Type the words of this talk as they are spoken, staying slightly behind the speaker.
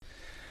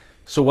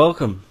So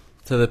welcome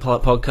to the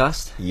PALLET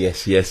podcast.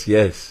 Yes.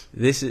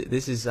 This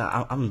is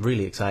I'm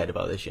really excited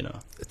about this. You know,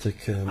 It's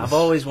like, I've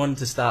always wanted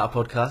to start a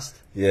podcast.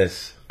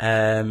 Yes.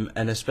 And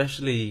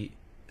especially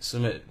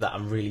something that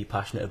I'm really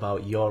passionate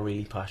about. You're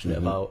really passionate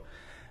about,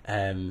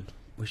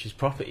 which is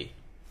property.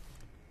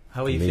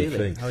 How are you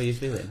feeling? How are you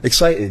feeling?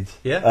 Excited.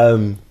 Yeah.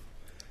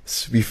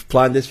 We've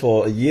planned this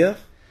for a year.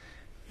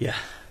 Yeah.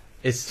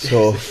 It's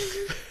So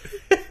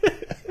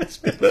it's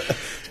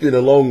been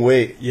a long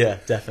wait. yeah,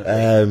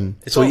 definitely.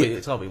 It's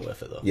all been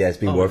worth it though. Yeah, it's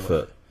been worth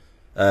it.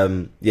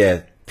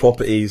 Yeah,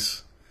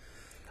 properties.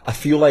 I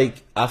feel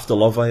like after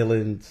Love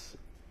Island,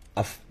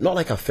 not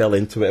like I fell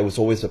into it. It was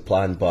always a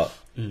plan, but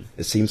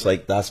it seems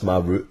like that's my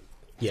route.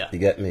 Yeah. You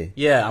get me?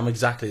 Yeah, I'm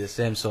exactly the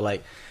same. So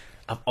like,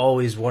 I've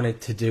always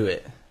wanted to do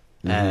it.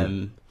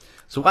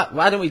 So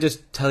why don't we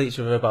just tell each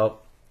other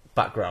about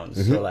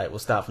backgrounds? So like, we'll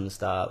start from the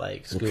start.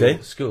 Like school.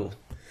 Okay. School.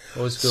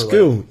 What was school?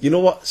 School. Like? You know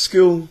what?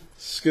 School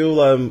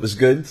was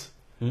good.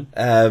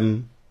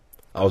 I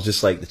was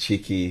just like the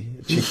cheeky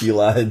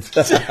lad.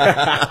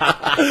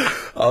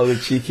 I was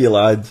a cheeky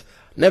lad.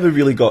 Never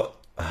really got.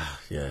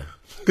 Yeah.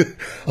 I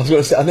was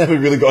going to say I never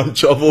really got in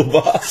trouble,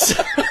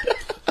 but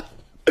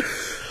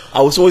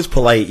I was always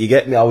polite. You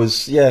get me? I was.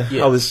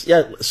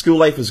 School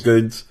life was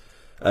good.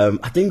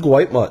 I didn't go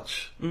out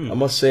much. I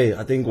must say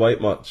I didn't go out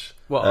much.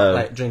 What,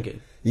 like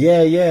drinking?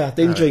 Yeah. I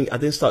didn't drink. I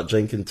didn't start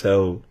drinking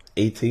till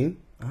 18.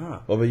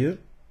 What about you?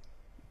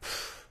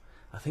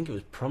 I think it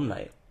was prom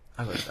night.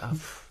 I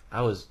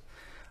was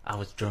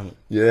drunk.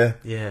 Yeah.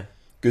 Yeah.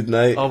 Good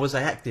night. Or was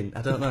I acting?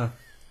 I don't know.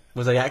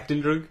 Was I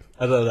acting drunk?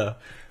 I don't know.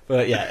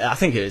 But yeah, I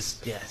think it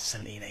was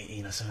 17,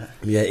 18 or something.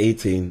 Yeah,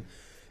 18.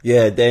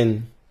 Yeah,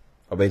 then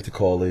I went to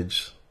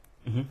college.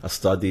 I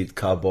studied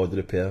cardboard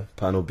repair,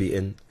 panel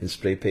beating and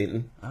spray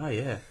painting. Ah,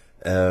 yeah.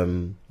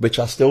 Which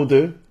I still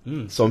do.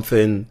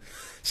 Something.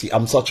 See,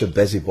 I'm such a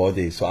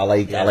busybody, so I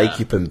like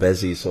keeping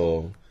busy.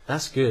 So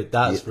that's good.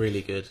 That's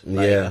really good.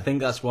 Like, yeah. I think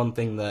that's one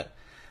thing that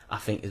I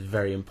think is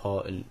very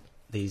important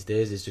these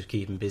days is just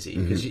keeping busy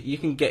because you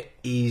can get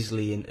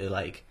easily into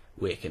like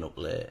waking up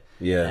late.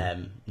 Yeah.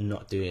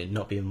 Not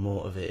being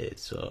motivated.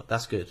 So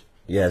that's good.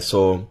 Yeah.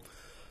 So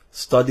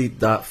studied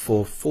that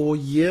for 4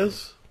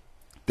 years.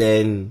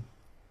 Then,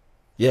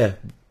 yeah,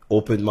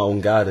 opened my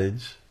own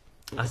garage.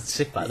 That's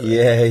sick, by the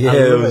way. Yeah,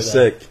 it was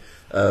sick.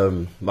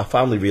 My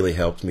family really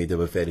helped me. They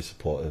were very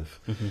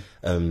supportive.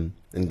 And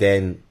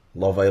then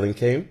Love Island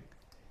came.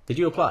 Did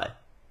you apply?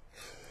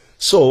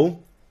 So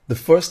the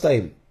first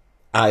time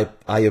I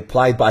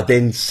applied, but I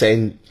didn't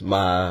send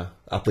my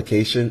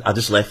application. I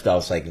just left it. I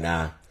was like,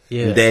 nah.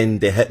 Yeah. And then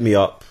they hit me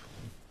up.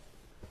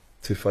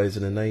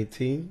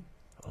 2019.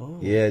 Oh.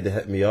 Yeah, they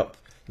hit me up.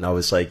 And I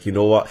was like, you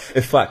know what?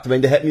 In fact, when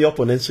they hit me up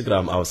on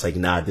Instagram, I was like,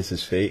 nah, this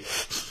is fake.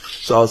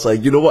 So I was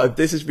like, you know what? If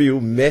this is real,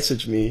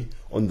 message me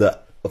on the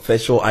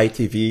official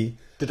ITV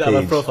Did it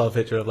have a profile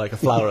picture of like a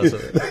flower or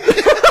something?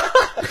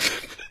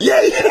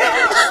 Yeah.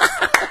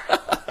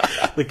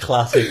 The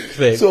classic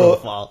fake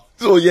profile.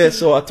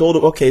 So I told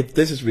him, okay, if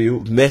this is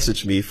real,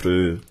 message me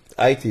through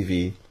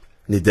ITV.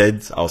 And he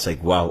did. I was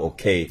like, wow,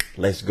 okay,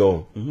 let's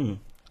go. I'm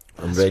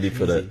ready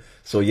for it.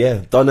 So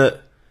yeah, done it.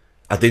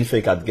 I didn't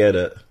think I'd get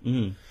it.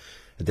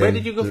 Where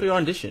did you go for your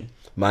audition?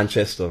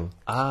 Manchester.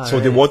 So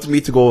they wanted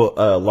me to go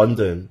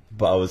London,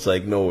 but I was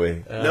like, no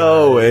way.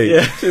 No way.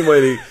 Yeah. Too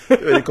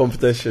many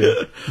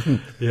competition.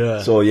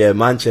 Yeah. So yeah,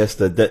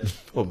 Manchester.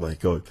 Oh my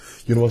God.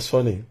 You know what's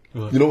funny?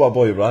 What? You know my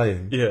boy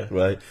Ryan? Yeah.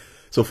 Right?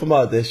 So for my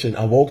audition,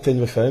 I walked in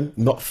with him,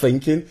 not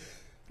thinking.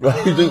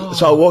 Right?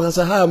 So I was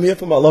like, hi, I'm here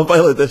for my Love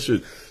Island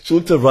audition. She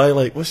looked at Ryan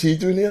like, what's he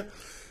doing here?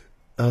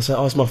 And I was like,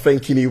 oh, it's my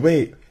friend, can he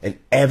wait? And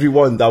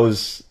everyone that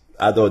was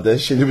at the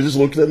audition, he was just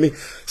looking at me.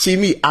 See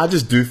me, I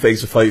just do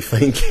things without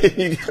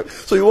thinking.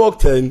 So he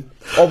walked in.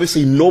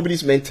 Obviously,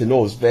 nobody's meant to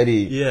know. It's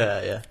very,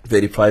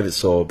 very private.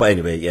 So, but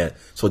anyway, yeah.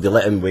 So they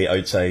let him wait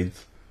outside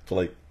for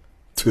like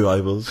 2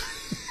 hours.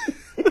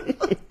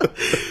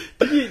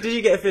 Did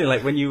you get a feeling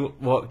like when you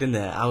walked in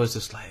there? I was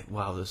just like,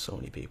 wow, there's so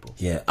many people.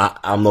 Yeah,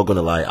 I'm not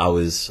gonna lie. I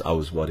was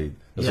worried.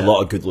 There's a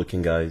lot of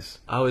good-looking guys.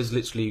 I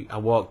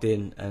walked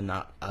in and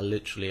I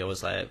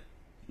was like,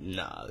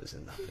 nah, this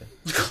isn't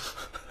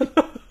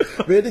happening.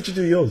 Where did you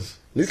do yours?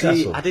 Newcastle?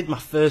 See, I did my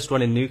first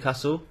one in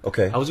Newcastle.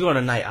 Okay. I was going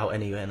on a night out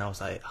anyway, and I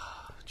was like,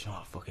 do you know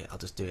what, fuck it, I'll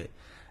just do it.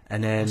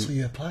 And then... So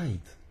you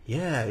applied?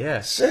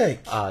 Yeah.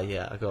 Sick.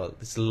 Yeah, I got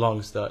this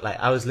long story. Like,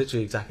 I was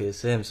literally exactly the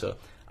same, so...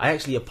 I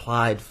actually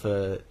applied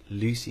for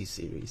Lucy's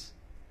series,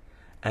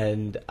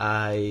 and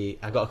I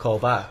got a call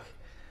back,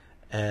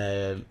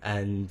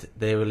 and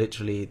they were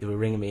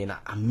ringing me, and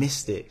I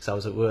missed it because I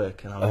was at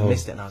work, and I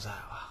missed it, and I was like,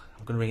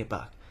 I'm gonna ring it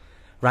back.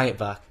 Rang it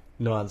back,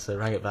 no answer.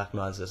 Rang it back,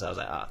 no answer. So I was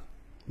like,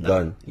 no,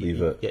 done.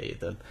 Leave it. Yeah, you're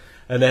done.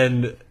 And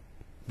then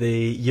the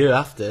year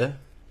after,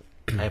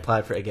 I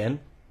applied for it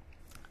again.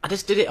 I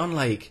just did it on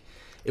like,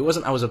 it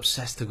wasn't I was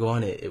obsessed to go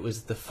on it. It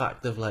was the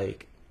fact of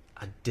like,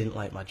 I didn't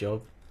like my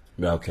job.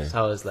 Okay.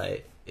 So I was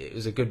like, it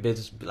was a good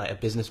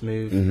business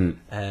move.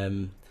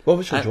 What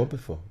was your job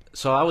before?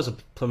 So I was a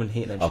plumbing and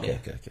heating engineer.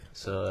 Okay.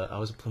 So I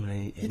was a plumbing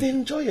and heating. You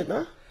didn't enjoy it,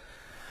 no?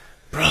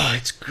 Bro,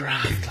 it's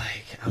grand.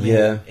 Like, I mean,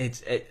 Yeah.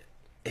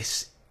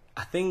 it's.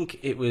 I think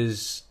it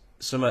was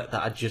something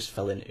that I just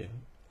fell into.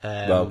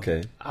 Well,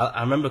 okay.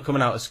 I remember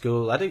coming out of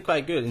school. I did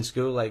quite good in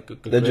school, like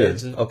good Did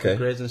grades you? and Okay. good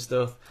grades and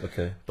stuff.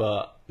 Okay.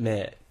 But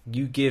mate,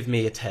 you give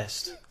me a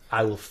test,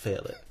 I will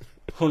fail it.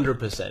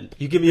 100%.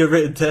 You give me a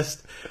written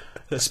test,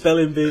 a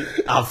spelling bee,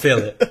 I'll fail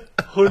it.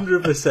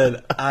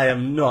 100%. I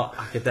am not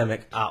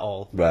academic at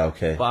all. Right,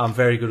 okay. But I'm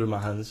very good with my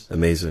hands.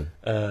 Amazing.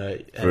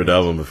 And- Heard that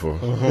one before.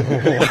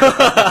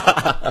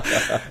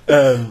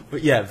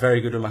 but yeah,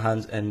 very good with my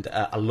hands, and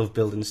I love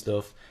building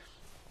stuff.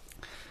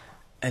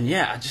 And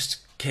yeah, I just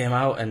came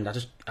out and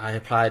I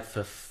applied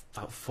for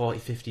about 40,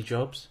 50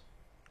 jobs.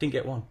 Didn't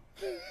get one.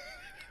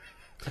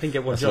 I didn't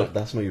get one job.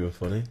 That's not even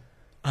funny.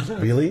 I know.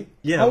 Really?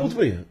 Yeah. How old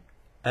were you?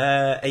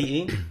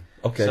 18.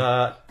 Okay. So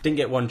I didn't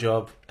get one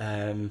job.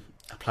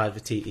 Applied for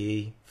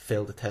TE,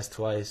 failed the test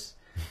twice.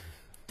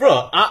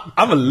 Bro,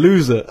 I'm a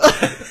loser.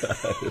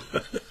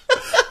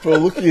 Bro,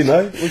 look at you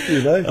now. Look at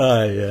you now.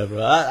 Oh yeah,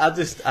 bro. I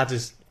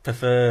just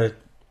prefer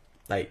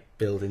like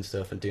building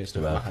stuff and doing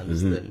stuff with my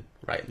hands than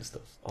writing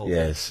stuff. All day.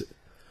 Yes.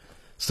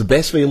 It's the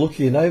best way to look at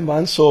you now,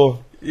 man.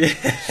 So Yeah.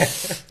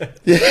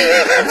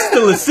 I'm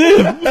still a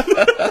sim.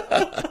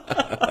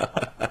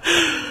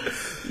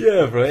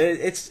 Yeah, bro.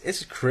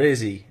 It's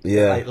crazy.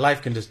 Yeah. Like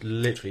life can just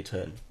literally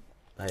turn.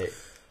 Like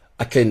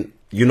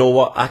you know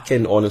what? I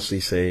can honestly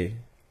say,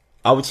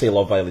 I would say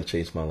Love Island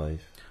changed my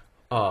life.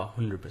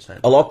 100%.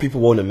 A lot of people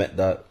won't admit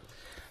that,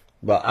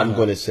 but I'm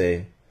going to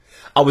say,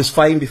 I was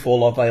fine before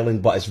Love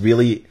Island, but it's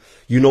really,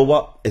 you know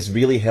what? It's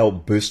really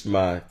helped boost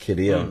my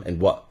career and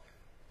what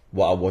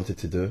I wanted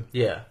to do.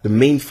 Yeah. The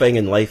main thing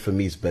in life for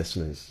me is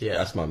business. Yeah.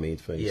 That's my main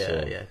thing. Yeah,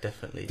 So yeah,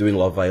 definitely. doing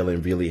Love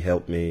Island really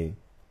helped me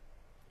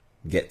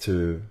get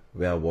to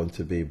where I want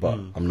to be, but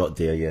I'm not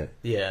there yet.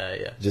 Yeah,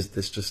 yeah.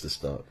 It's just the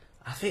start.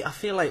 I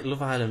feel like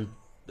Love Island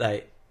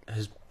like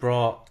has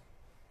brought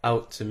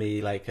out to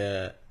me like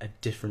a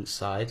different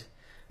side.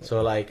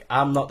 So like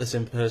I'm not the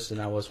same person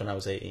I was when I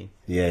was 18.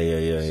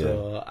 Yeah.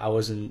 So I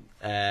wasn't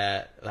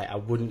like I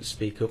wouldn't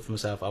speak up for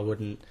myself. I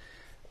wouldn't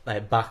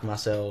like back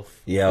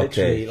myself. Yeah,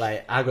 Literally, okay.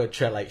 like I got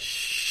treated like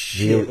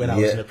shit when I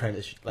was an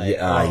apprentice. Like,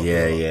 Yeah, bro.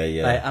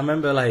 yeah. Like I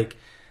remember like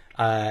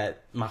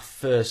my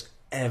first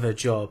ever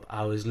job.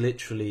 I was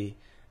literally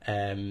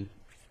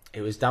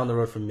it was down the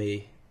road from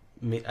me.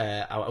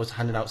 I was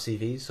handing out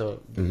CVs.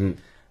 So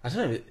I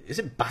don't know. Is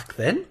it back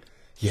then?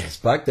 Yes,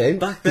 back then.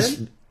 Back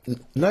then?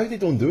 Now they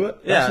don't do it.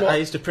 Yeah, That's not- I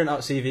used to print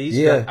out CVs.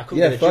 Yeah, I couldn't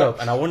yeah, get a job,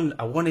 facts. and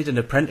I wanted an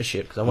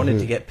apprenticeship because I wanted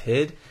to get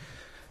paid,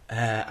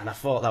 and I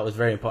thought that was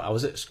very important. I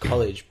was at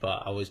college,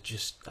 but I was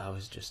just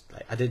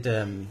like I did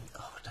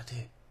what did I do?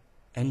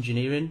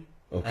 Engineering.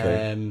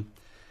 Okay.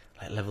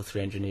 Like level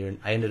 3 engineering.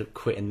 I ended up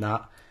quitting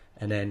that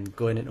and then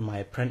going into my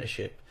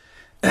apprenticeship.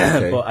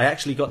 Okay. But I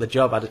actually got the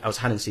job. I was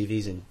handing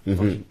CVs in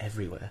fucking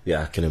everywhere.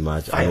 Yeah, I can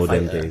imagine. I know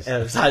them days.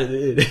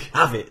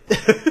 Have it.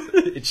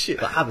 It's shit,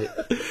 but have it.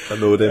 I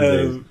know them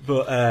days.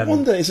 But I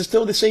wonder, is it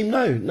still the same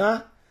now?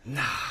 Nah.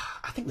 nah,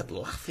 I think they'd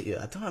laugh at you.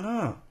 I don't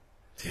know.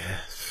 Yeah.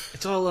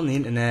 It's all on the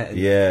internet and,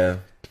 Yeah.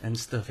 and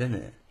stuff, isn't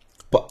it?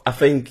 But I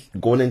think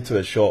going into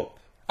a shop,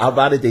 I'd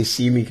rather they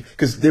see me,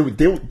 because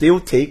they'll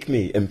take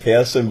me in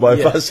person, but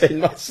if Yeah. I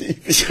send my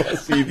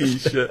CV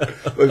shit,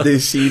 if they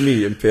see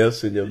me in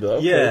person, you'll be like,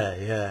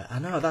 okay. Yeah. I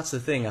know, that's the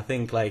thing. I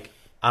think, like,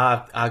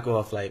 I go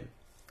off, like,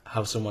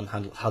 how someone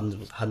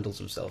handles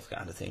himself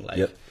kind of thing. Like,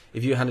 Yep.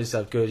 if you handle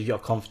yourself good, if you're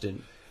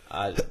confident,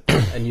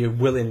 and you're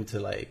willing to,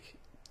 like,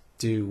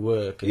 do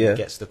work and Yeah.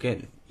 get stuck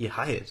in, you're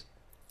hired.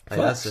 Like,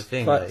 Facts, that's the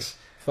thing. facts,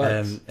 Like,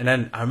 facts. and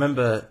then I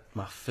remember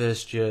my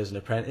first year as an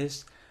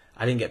apprentice,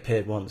 I didn't get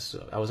paid once.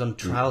 So I was on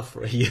trial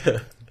for a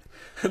year.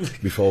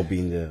 We've all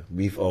been there.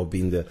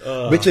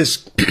 Which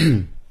is,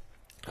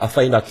 I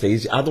find that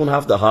crazy. I don't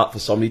have the heart for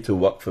somebody to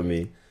work for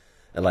me,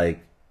 and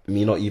like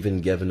me not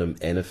even giving them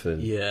anything.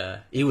 Yeah,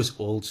 he was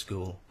old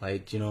school.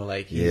 Like, you know,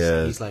 like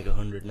Yeah. he's like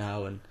 100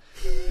 now, and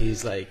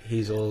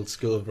he's old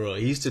school, bro.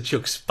 He used to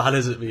chuck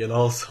spanners at me and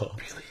all sorts.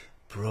 Really,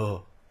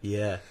 bro?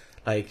 Yeah,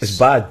 like It's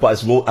bad, but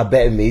it's low. I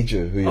bet it made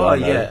you who you oh are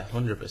now. yeah,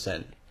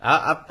 100%.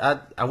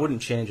 I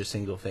wouldn't change a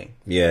single thing,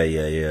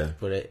 Yeah.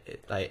 but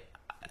it like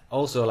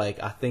also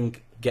like I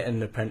think getting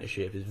an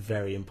apprenticeship is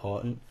very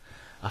important.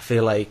 I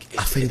feel like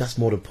I think that's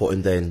more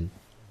important than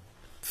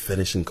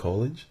finishing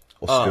college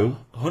or school.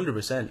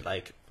 100%.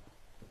 Like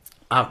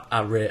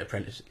I rate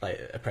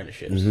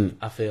apprenticeships.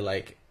 I feel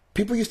like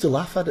People used to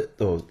laugh at it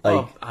though.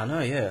 Like, I know,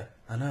 yeah,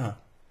 I know.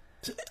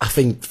 I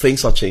think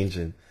things are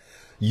changing.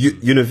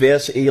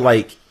 University,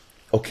 like,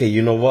 okay,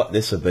 you know what?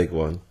 This is a big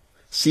one.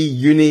 See,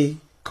 uni,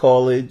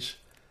 college,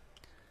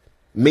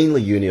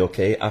 mainly uni,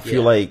 okay? I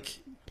feel Yeah. like,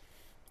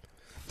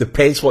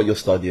 depends what you're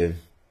studying.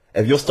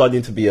 If you're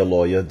studying to be a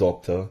lawyer,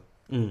 doctor,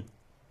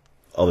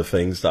 other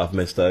things that I've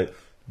missed out,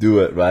 do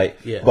it, right?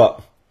 Yeah.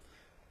 But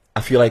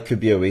I feel like it could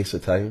be a waste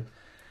of time.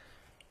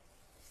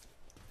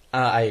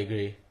 I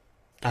agree.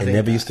 It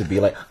never used to be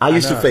like, I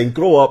used to know. think,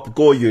 grow up,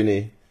 go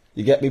uni,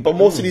 You get me? But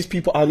most of these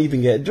people aren't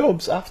even getting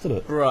jobs after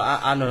it. Bro,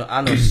 I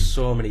know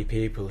so many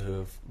people who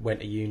have went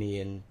to uni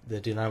and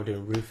they're now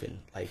doing roofing.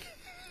 Like,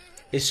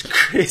 it's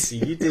crazy.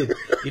 You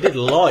did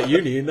law at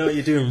uni, you know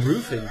you're doing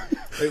roofing.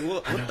 Like,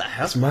 what the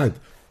hell? That's mad.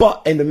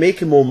 But and they're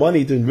making more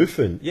money doing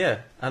roofing.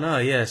 Yeah, I know.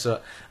 Yeah,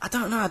 so I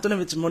don't know. I don't know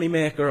if it's a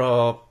moneymaker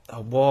or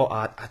what.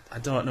 I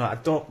don't know. I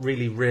don't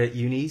really rate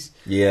unis.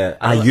 Yeah,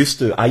 I used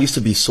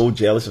to be so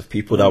jealous of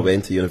people that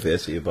went to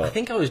university. But I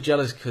think I was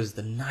jealous because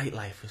the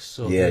nightlife was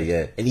so yeah, good.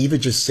 yeah, and even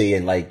just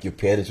saying like your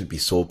parents would be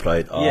so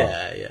proud. Oh,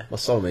 Yeah. my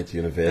son went to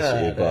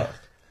university, Yeah, but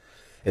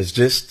it's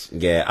just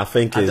I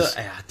think I it's.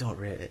 don't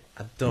rate it.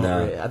 I don't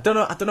rate it. I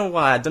don't know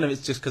why. I don't know if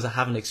it's just because I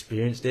haven't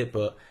experienced it,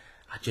 but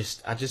I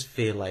just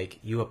feel like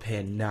you are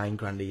paying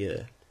 $9,000 a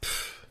year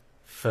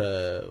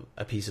for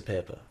a piece of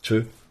paper.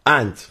 True.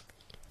 And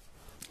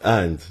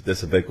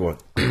there's a big one.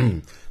 Let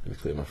me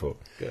clear my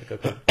throat. Go.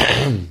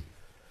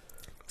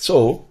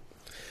 So,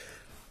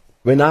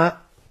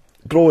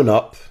 growing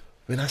up,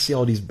 when I see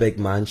all these big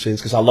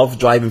mansions, because I love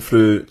driving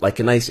through like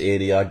a nice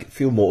area, I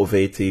feel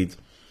motivated,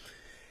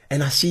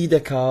 and I see the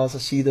cars, I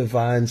see the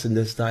vans and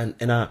this, that,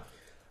 and I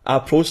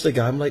approach the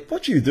guy, I'm like,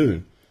 what you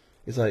doing?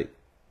 He's like,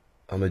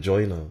 I'm a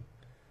joiner.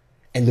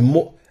 And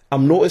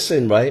I'm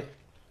noticing, right,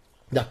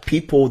 that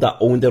people that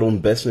own their own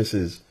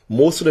businesses,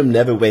 most of them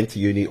never went to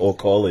uni or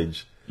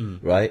college,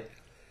 right?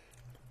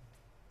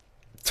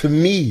 To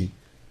me,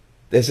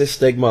 there's a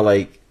stigma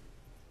like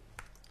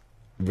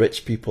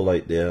rich people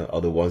out there are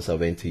the ones that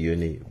went to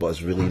uni, but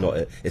it's really not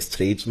it. It's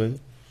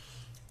tradesmen.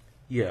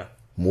 Yeah.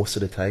 Most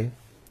of the time.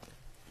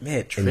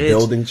 Mate, In trades.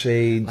 building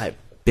trades. Like,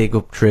 big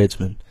up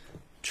tradesmen.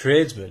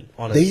 Tradesmen,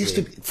 honestly. They used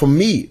to,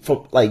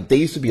 they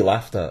used to be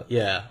laughed at.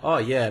 Yeah. Oh,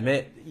 yeah,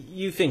 mate.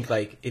 You think,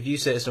 like, if you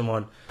say to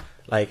someone,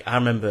 like, I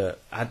remember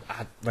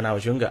when I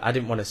was younger, I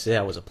didn't want to say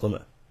I was a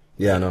plumber.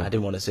 Yeah, I know. I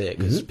didn't want to say it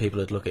because people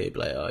would look at you and be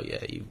like, oh,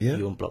 yeah, you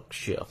unblock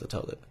shit off the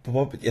toilet.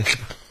 Yeah.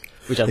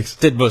 Which I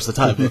did most of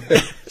the time, but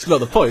it's not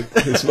the point.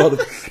 It's not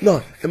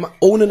no,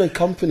 owning a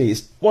company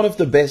is one of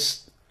the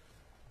best.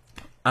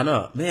 I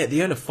know, mate,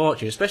 they earn a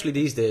fortune, especially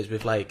these days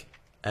with, like,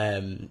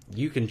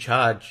 you can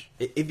charge,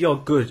 if you're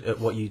good at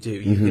what you do,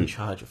 you can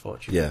charge a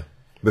fortune. Yeah.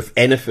 With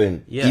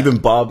anything. Yeah. Even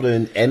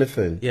barbering,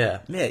 anything. Yeah,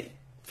 mate,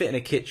 fit in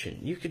a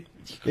kitchen, you could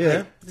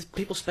Yeah. like,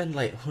 people spend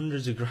like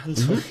hundreds of grand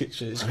on a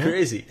kitchen, it's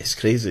crazy. It's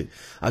crazy.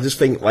 I just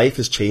think life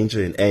is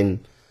changing, and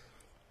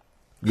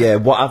yeah,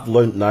 what I've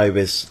learned now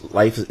is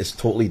life is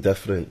totally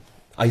different.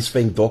 I just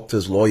think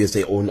doctors, lawyers,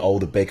 they own all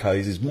the big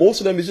houses.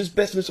 Most of them is just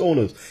business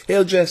owners,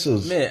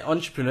 hairdressers. Mate,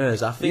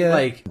 entrepreneurs, I think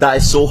like... That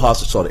is so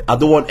harsh, sorry. I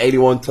don't want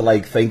anyone to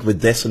like think we're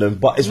dissing them,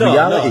 but it's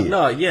reality.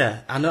 No,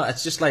 yeah, I know,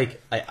 it's just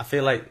like, I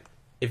feel like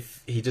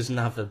if he doesn't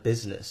have a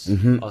business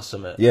or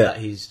something that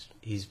he's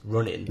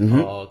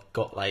running or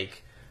got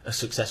like a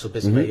successful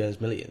business where he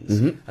earns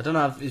millions, I don't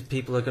know if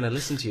people are going to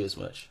listen to you as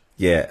much.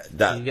 Yeah,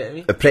 that... You get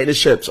me?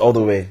 Apprenticeships all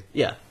the way.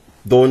 Yeah.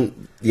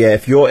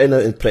 If you're in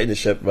an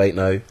apprenticeship right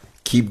now,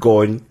 keep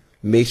going.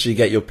 Make sure you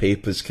get your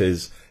papers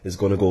because it's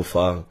going to go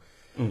far.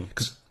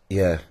 Cause,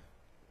 I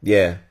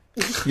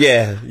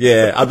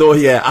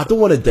don't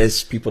want to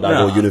diss people that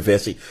go to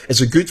university.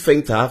 It's a good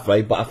thing to have,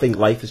 right? But I think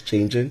life is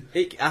changing.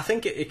 I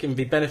think it can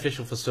be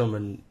beneficial for some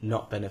and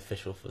not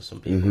beneficial for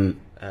some people.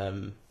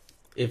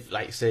 If,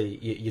 like, say,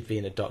 you'd be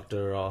in a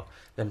doctor or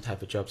them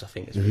type of jobs, I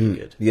think it's really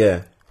good.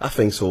 Yeah, I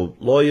think so.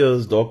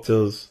 Lawyers,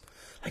 doctors.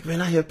 Like, when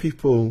I hear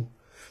people...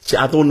 See,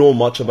 I don't know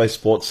much about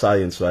sports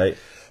science, right?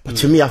 But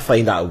to me, I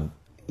find that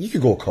you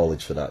could go to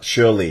college for that,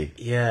 surely.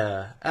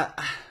 Yeah.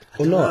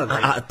 I'm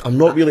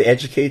not really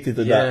educated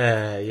in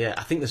that. Yeah.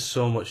 I think there's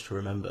so much to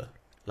remember.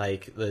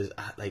 Like,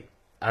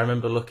 I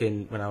remember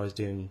looking when I was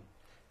doing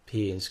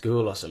PE in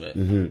school or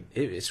something.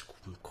 It's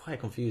quite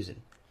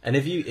confusing. And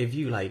if you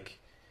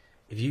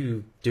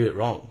do it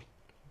wrong,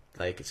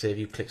 like, say if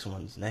you click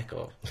someone's neck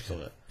or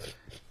something,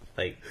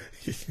 like,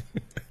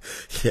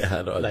 yeah,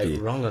 I know, like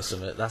wrong or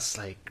something, that's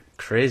like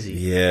crazy.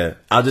 Yeah,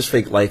 I just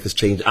think life has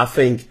changed. I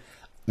think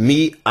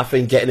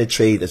getting a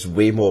trade is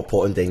way more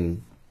important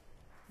than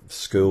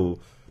school.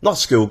 Not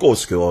school, go to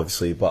school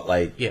obviously, but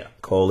like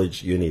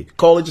college, uni.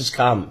 College is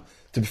calm.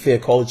 To be fair,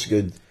 college is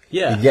good.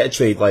 Yeah. You get a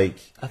trade, like...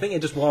 I think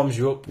it just warms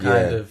you up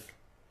kind of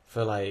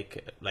for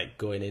like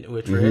going into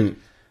a trade.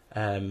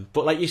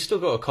 But like you still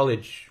go to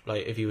college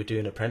like if you were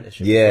doing an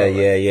apprenticeship.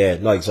 Yeah.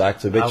 No,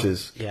 exactly.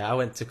 I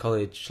went to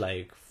college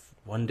like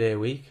 1 day a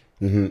week.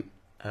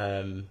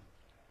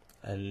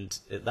 And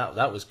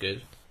that was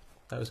good.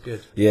 That was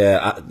good.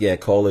 Yeah,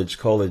 college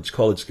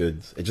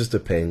good. It just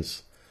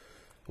depends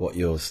what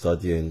you're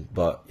studying,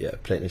 but yeah,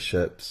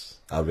 apprenticeships,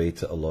 I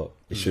rate it a lot.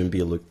 It shouldn't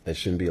be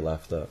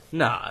laughed at.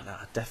 Nah,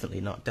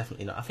 definitely not.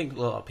 I think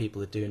a lot of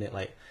people are doing it,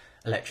 like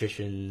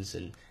electricians,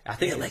 and I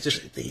think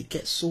they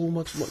get so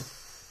much money.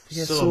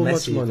 So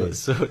much money.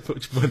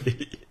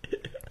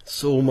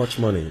 So much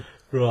money.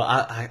 Bro,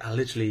 I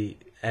literally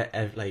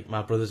like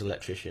my brother's an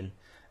electrician.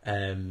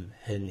 And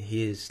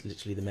he is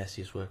literally the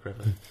messiest worker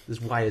ever.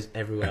 There's wires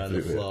everywhere on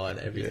the floor and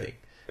everything.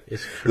 Yeah.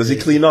 It's crazy. Does he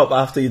clean up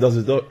after he does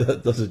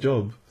a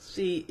job?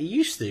 See, he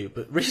used to,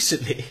 but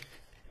recently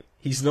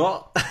He's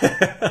not.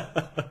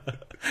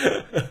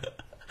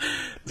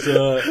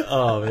 So,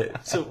 oh, man.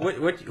 So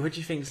what do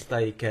you think's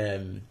like?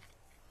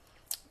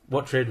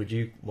 What trade would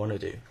you want to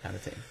do, kind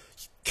of thing?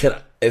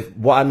 If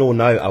what I know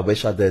now, I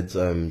wish I did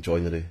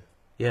joinery.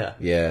 Yeah.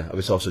 Yeah, I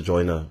wish I was a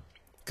joiner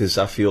because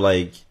I feel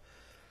like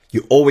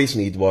you always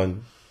need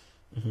one.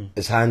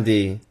 It's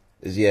handy.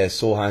 It's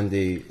so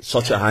handy.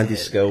 Such a handy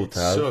skill to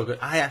have. So good.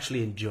 I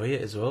actually enjoy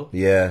it as well.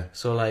 Yeah.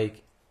 So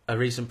like a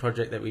recent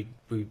project that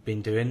we've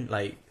been doing,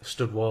 like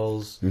stud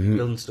walls,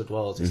 building stud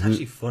walls. It's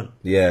actually fun.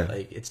 Yeah.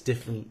 Like it's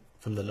different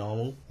from the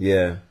normal.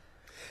 Yeah.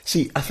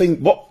 See, I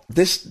think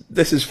this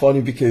is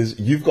funny because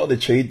you've got the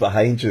trade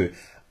behind you.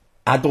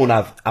 I don't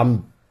have. I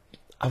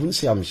wouldn't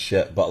say I'm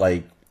shit, but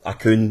like I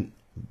couldn't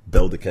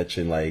build a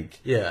kitchen. Like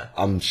Yeah.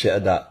 I'm shit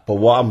at that. But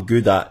what I'm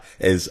good at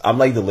is I'm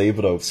like the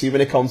labourer. See,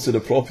 when it comes to the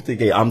property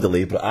game, I'm the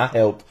labourer. I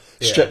help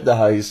strip the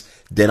house,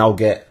 then you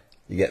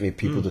get me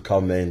people to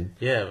come in.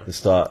 Yeah. And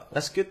start.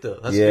 That's good though.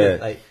 That's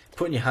good. Like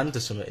putting your hand to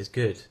something is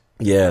good.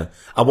 Yeah,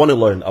 I want to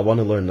learn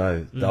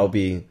now. That'll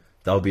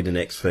be the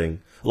next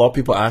thing. A lot of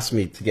people ask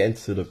me to get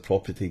into the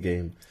property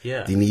game.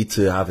 Yeah. They need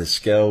to have a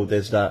skill.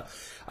 There's that.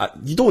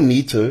 You don't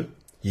need to.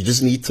 You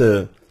just need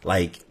to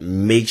like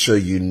make sure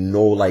you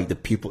know like the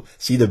people.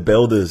 See the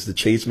builders, the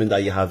tradesmen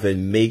that you have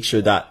in. Make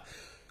sure that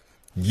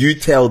you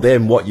tell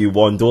them what you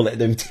want. Don't let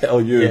them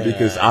tell you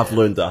because I've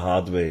learned the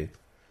hard way.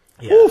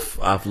 Yeah. Oof,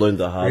 I've learned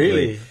the hard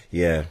Really? way.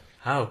 Yeah.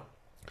 How?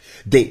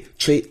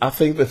 I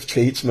think with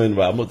tradesmen,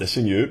 well, I'm not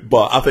dissing you,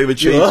 but I think with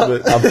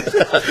tradesmen,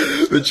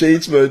 with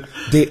tradesmen,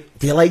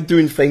 they like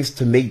doing things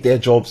to make their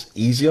jobs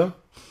easier.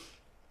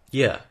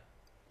 Yeah.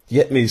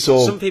 You get me?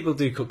 So Some people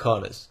do cut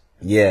corners.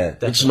 yeah,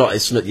 it's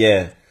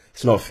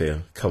not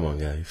fair. Come on,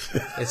 guys.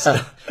 It's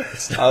not.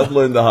 I've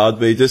learned the hard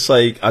way. Just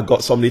like I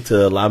got somebody to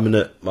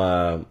laminate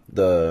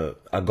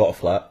I got a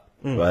flat,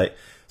 right?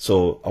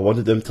 So I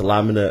wanted them to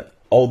laminate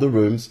all the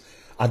rooms.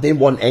 I didn't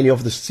want any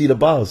of the cedar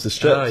bars, the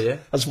strips. Oh, yeah.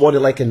 I just wanted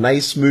like a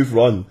nice smooth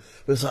run.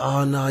 But it's like,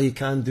 oh no, you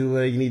can't do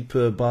it. You need to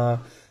put a bar,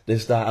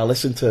 this, that. I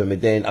listened to him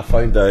and then I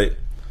found out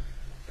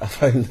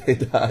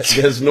that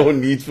there's no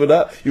need for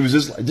that. It was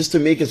just to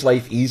make his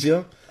life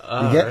easier.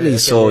 Oh, you get right, me? okay,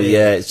 So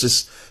yeah. it's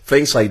just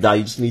things like that.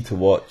 You just need to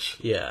watch.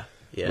 Yeah.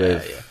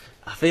 With-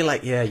 I feel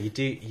like you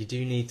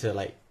do need to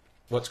like.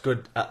 What's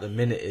good at the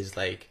minute is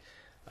like,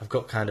 I've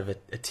got kind of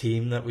a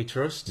team that we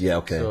trust. Yeah,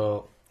 okay.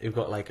 So we've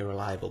got like a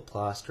reliable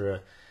plasterer.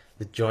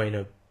 The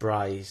joiner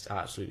Bry's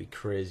absolutely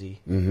crazy.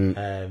 And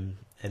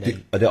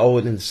then Are they all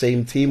in the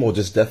same team or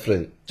just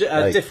different?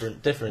 Like-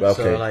 different. Okay.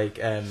 So like,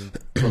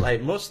 but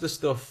like most of the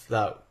stuff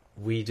that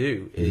we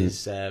do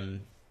is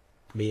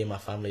me and my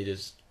family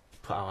just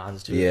put our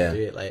hands to it and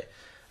do it. Like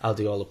I'll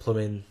do all the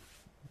plumbing,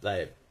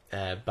 like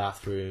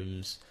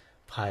bathrooms,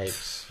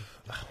 pipes.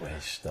 I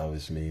wish that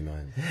was me,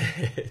 man.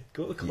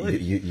 Go to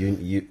college.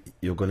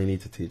 You're gonna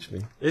need to teach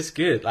me. It's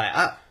good. Like,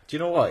 do you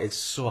know what? It's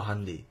so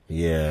handy.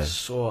 Yeah.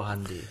 So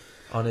handy.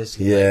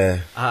 Honestly. Yeah.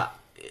 Like,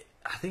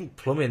 I think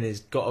plumbing has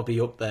got to be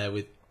up there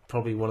with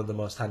probably one of the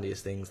most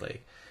handiest things.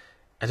 Like,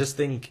 I just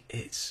think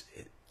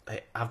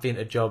like I've been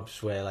to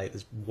jobs where like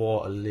there's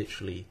water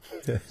literally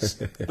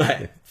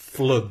like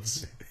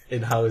floods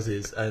in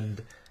houses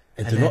and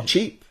they're not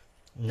cheap.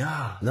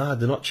 Nah, Nah,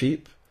 they're not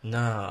cheap.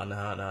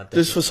 no.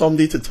 Just for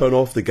somebody to turn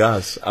off the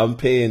gas, I'm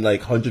paying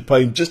like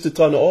 £100 just to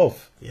turn it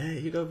off. Yeah,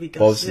 you gotta be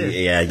gas.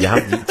 Obviously, yeah, you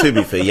have to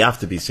be fair. You have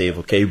to be safe,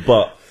 okay?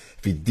 But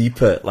if you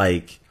deep it,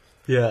 like,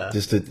 Yeah.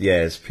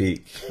 it's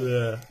peak.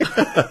 Yeah.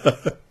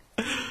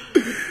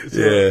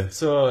 Yeah.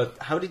 So,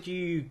 how did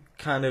you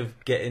kind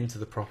of get into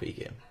the property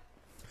game?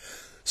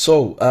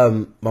 So,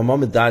 my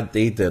mum and dad,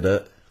 they did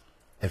it.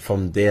 And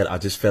from there, I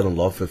just fell in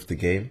love with the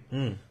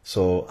game.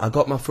 So, I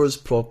got my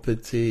first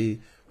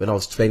property when I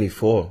was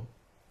 24.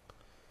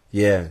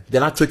 Yeah.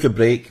 Then I took a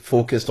break,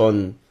 focused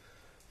on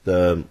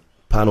the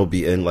panel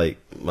beating, like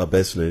my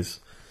business.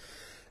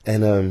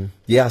 And,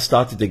 I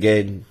started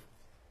again.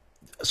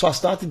 So, I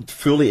started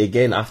fully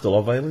again after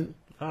Love Island.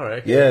 All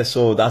right. Yeah,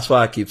 so that's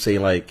why I keep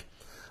saying, like,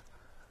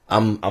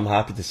 I'm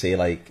happy to say,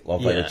 like,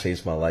 Love Island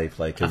changed my life.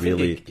 Like, I it think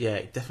really...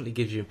 it definitely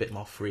gives you a bit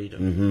more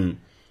freedom.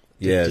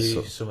 Yeah, to do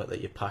so something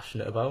that you're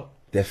passionate about.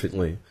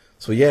 definitely.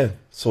 So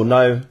so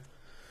now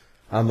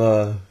I'm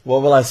a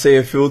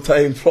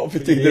full-time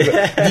property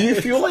developer. Do you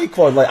feel like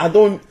one? Like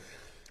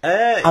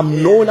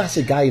I'm known as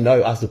a guy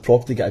now, as the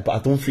property guy, but I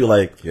don't feel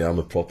like I'm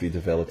a property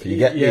developer. You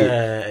get me?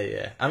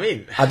 Yeah. I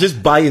mean, I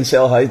just buy and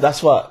sell houses.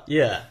 That's what.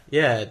 yeah,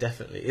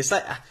 definitely. It's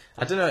like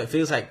I don't know. It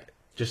feels like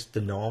just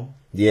the norm.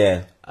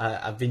 Yeah.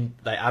 I've been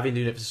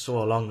doing it for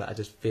so long that it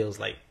just feels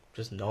like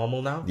just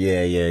normal now.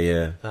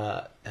 Yeah.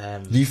 That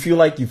Do you feel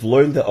like you've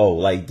learned it all?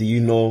 Like, do you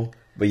know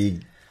where you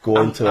go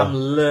into? I'm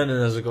learning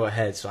as I go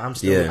ahead, so I'm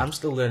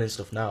still learning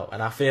stuff now,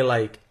 and I feel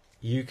like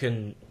you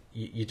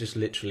just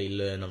literally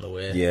learn on the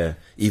way. Yeah,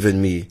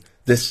 even me.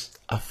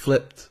 I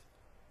flipped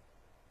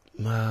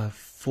my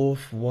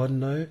fourth one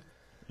now,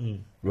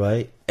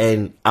 right?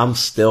 And I'm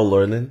still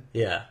learning.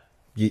 Yeah.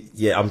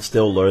 I'm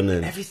still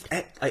learning.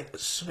 Like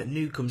something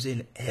new comes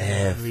in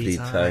every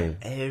time.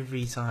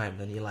 Every time,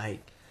 and you're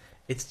like,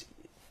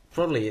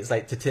 probably it's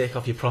like to take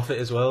off your profit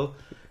as well.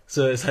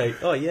 So it's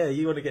like, oh yeah,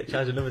 you want to get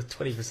charged another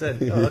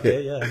 20%? Oh,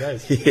 okay, yeah,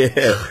 nice.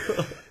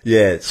 Yeah,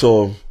 yeah.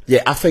 So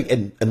yeah, I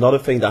think another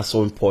thing that's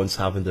so important is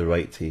having the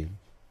right team.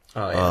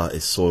 Oh yeah,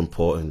 It's so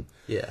important.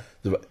 yeah.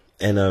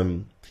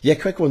 And yeah,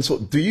 quick one. So,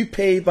 do you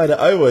pay by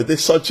the hour?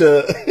 There's such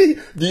a.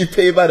 Do you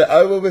pay by the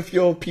hour with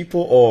your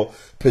people or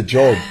per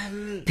job?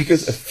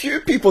 Because a few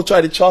people try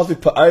to charge me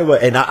per hour,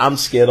 and I'm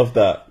scared of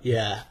that.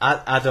 Yeah,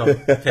 I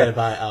don't pay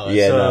by hour.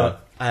 Yeah,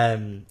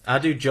 so I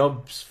do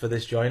jobs for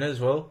this joiner as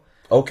well.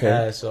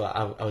 Okay. So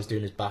I was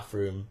doing his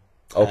bathroom.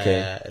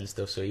 Okay. And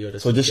stuff. So you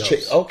So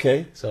just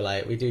okay. So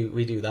like we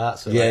do that.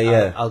 So Yeah, like,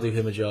 yeah. I'll do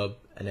him a job,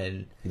 and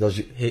then he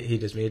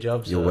does me a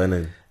job. So. You're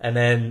winning. And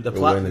then You're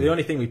winning. the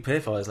only thing we pay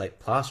for is like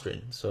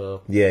plastering.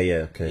 So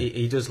Yeah. Okay.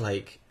 he does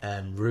like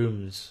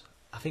rooms.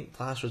 I think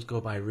plasterers go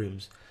by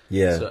rooms.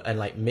 Yeah. So and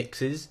like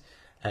mixes.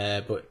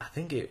 But I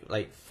think it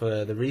like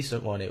for the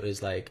recent one it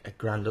was like a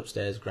grand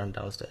upstairs, grand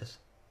downstairs.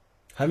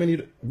 How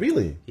many?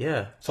 Really?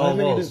 Yeah. So All how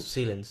many walls,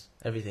 ceilings,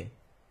 everything.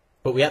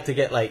 But we had to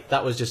get like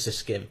that was just a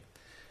skim.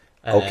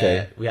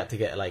 Okay. We had to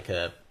get like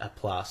a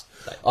plast.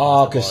 Like,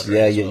 Oh, because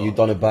plasterboard as you well.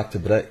 done it back to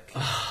brick.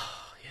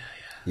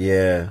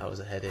 Yeah. That was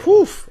a headache.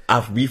 Whew.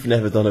 We've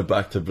never done it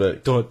back to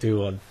brick. Don't do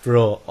one,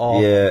 bro.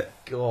 Oh Yeah.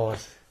 God,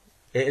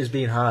 it has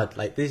been hard.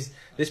 Like this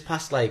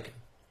past like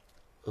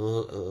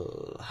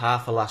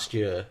half of last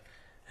year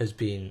has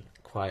been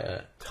quite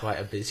a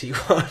busy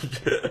one.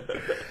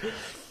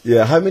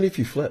 Yeah. How many have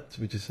you flipped?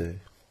 Would you say?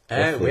 We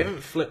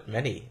haven't flipped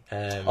many.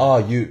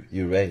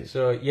 You rent.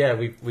 So yeah,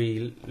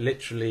 we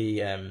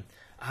literally.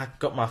 I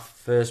got my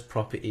first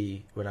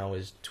property when I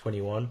was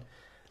 21.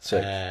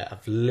 Sick.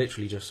 I've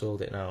literally just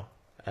sold it now.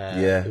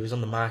 Yeah. It was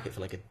on the market for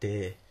like a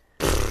day.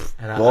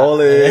 And I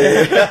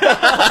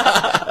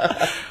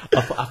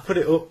put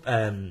it up.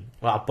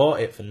 Well, I bought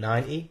it for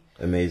 90.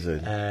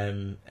 Amazing.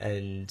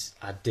 And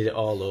I did it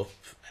all up.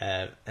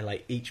 And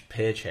like each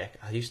paycheck,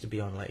 I used to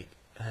be on like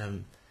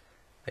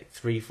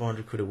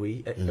 300-400 quid a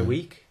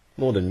week.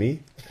 More than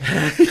me.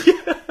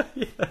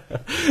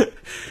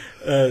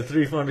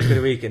 300-400 quid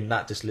a week, and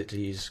that just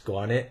literally just go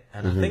on it.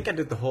 And I think I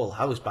did the whole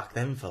house back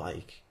then for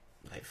like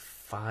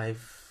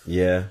 5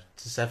 Yeah.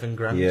 to 7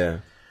 grand. Yeah.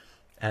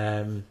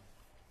 And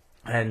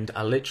I've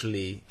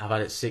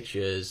had it 6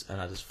 years, and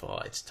I just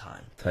thought it's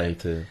time. Time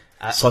to.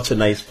 Such a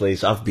nice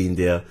place. I've been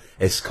there.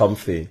 It's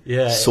comfy.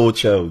 Yeah. So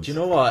chilled. Do you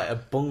know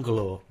what?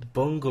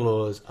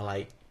 Bungalows are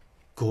like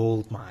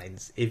gold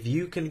mines. If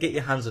you can get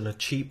your hands on a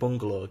cheap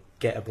bungalow,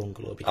 get a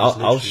bungalow. Because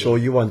I'll show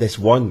you one. There's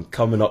one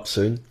coming up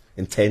soon.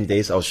 In 10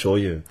 days, I'll show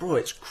you. Bro,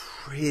 it's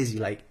crazy.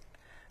 Like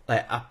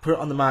I put it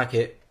on the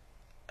market.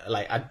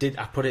 Like I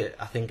put it,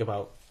 I think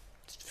about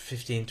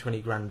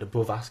 15-20 grand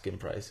above asking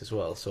price as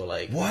well. So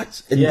like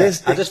What? I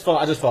just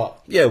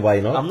thought yeah,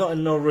 why not? I'm not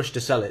in no rush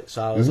to sell it.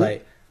 So I was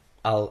like,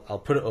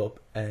 I'll put it up,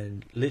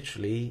 and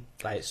literally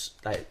like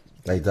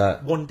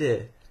that. one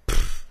day.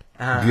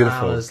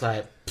 Beautiful. I was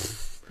like,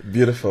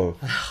 Beautiful.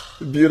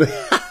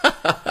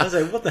 I was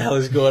like, what the hell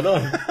is going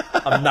on?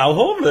 I'm now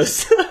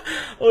homeless.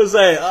 I was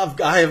like, I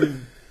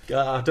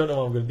don't know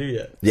what I'm going to do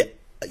yet. Yeah.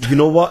 You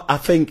know what? I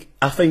think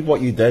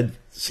what you did,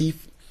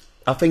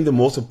 I think the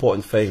most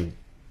important thing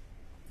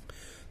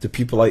to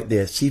people out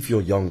there, see if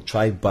you're young,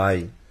 try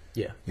buy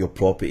your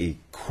property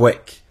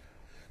quick.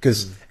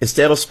 Because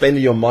instead of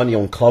spending your money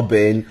on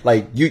clubbing,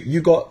 like you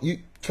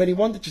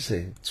 21, did you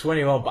say?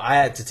 21, but I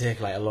had to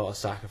take like a lot of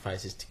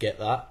sacrifices to get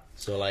that.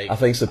 So like, I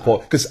think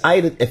support, because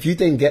if you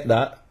didn't get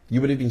that,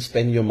 you would have been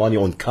spending your money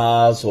on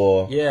cars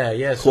or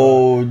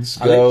clothes,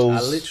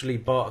 girls. I literally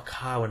bought a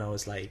car when I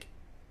was like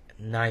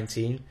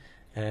 19,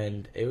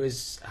 and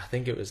I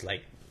think it was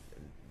like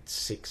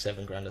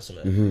 6-7 grand or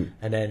something.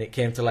 And then it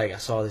came to like, I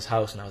saw this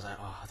house and I was like,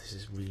 oh, this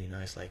is really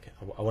nice. Like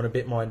I want a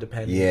bit more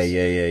independence. Yeah.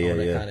 I want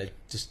to kind of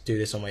just do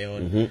this on my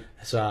own.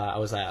 So I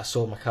was like, I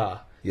sold my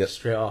car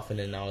straight off, and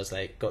then I was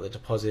like, got the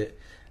deposit,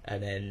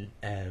 and then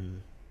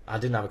I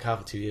didn't have a car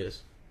for 2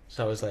 years.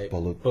 So I was like,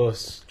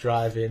 bus,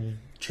 driving,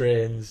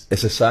 trains.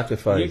 It's a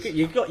sacrifice.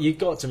 You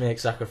got to make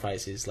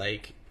sacrifices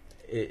like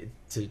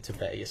to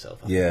better yourself.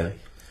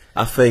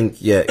 I think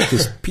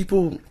because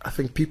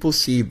people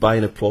see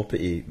buying a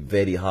property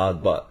very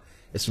hard, but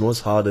it's not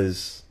as hard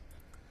as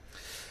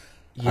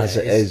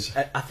it is.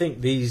 I think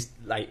these,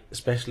 like,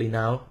 especially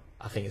now,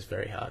 I think it's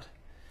very hard.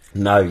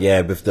 Now,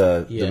 with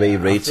the way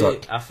rates are.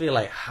 I feel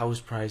like house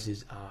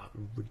prices are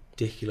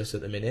ridiculous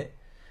at the minute.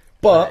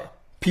 But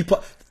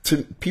people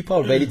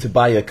are ready to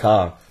buy a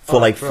car for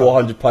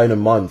 £400 a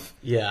month.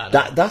 Yeah,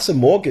 that's a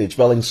mortgage.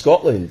 Well, in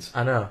Scotland,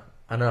 I know.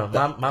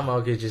 My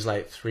mortgage is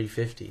like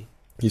 $350.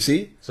 You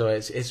see, so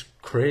it's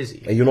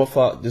crazy. And you're not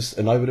far, just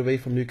an hour away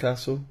from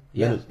Newcastle.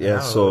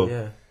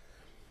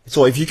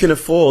 So if you can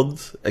afford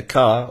a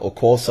car or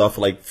Corsa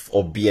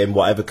or BM,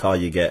 whatever car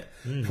you get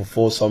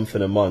for $4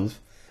 something a month,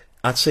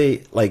 I'd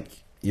say like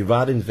you'd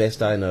rather invest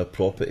that in a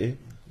property.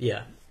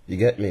 Yeah, you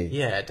get me?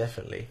 Yeah,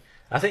 definitely.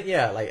 I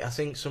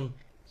think some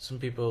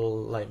people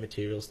like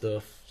material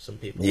stuff. Some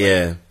people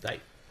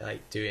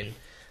like doing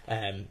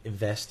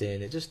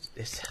investing.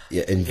 It's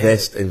Yeah,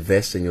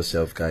 invest in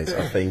yourself, guys.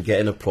 I think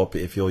getting a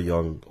property, if you're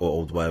young or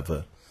old,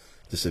 whatever,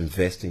 just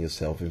invest in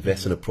yourself.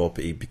 Invest in a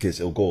property because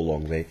it'll go a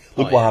long way.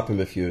 Look what happened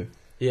with you.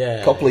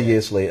 Yeah. A couple of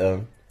years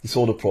later, you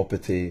sold a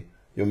property.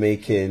 You're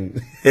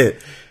making the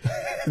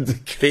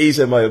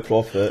crazy amount of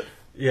profit.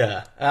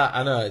 Yeah,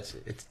 I know.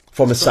 It's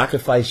from a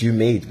sacrifice you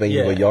made when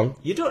you were young.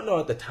 You don't know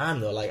at the time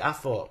though. Like I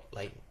thought,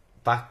 like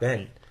back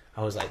then,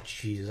 I was like,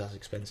 Jesus, that's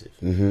expensive.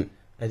 Mm-hmm.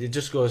 And it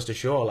just goes to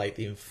show, like,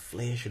 the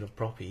inflation of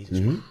properties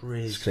is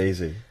crazy. It's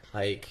crazy.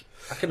 Like,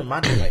 I can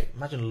imagine,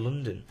 imagine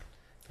London.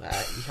 Like,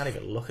 you can't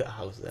even look at a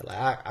house there.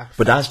 Like,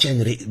 but that's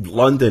generated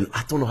London.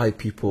 I don't know how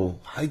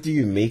do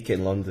you make it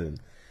in London?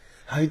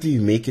 How do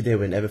you make it there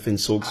when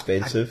everything's so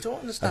expensive? I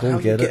don't understand how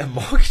you get a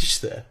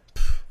mortgage there.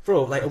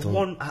 Bro, like,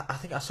 I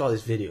think I saw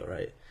this video,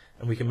 right?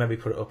 And we can maybe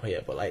put it up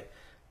here, but, like,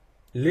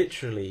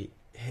 literally,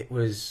 it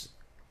was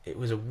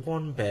a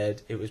one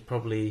bed. It was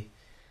probably,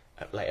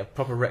 like, a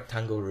proper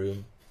rectangle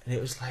room. And it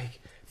was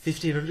like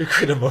 1,500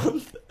 quid a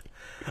month.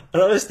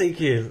 And I was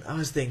thinking,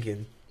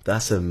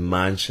 that's a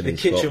mansion. The in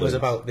kitchen Scotland. was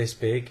about this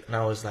big, and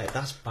I was like,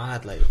 that's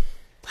bad. Like,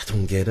 I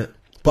don't get it.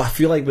 But I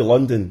feel like with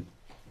London,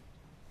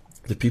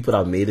 the people that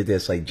have made it there,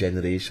 it's like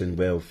generation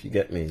wealth. You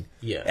get me?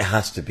 Yeah. It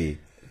has to be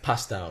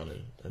Passed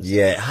down and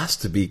yeah, it has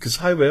to be. Because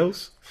how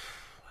else?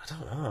 I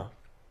don't know.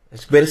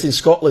 Whereas in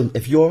Scotland,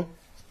 if you're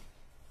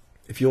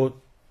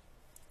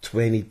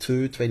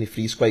 22,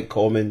 23, it's quite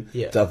common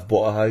to have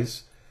bought a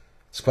house.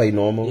 It's quite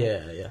normal.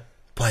 Yeah.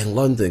 But in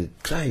London,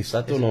 Christ,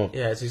 I don't know.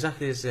 Yeah, it's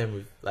exactly the same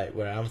with like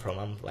where I'm from.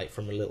 I'm like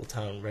from a little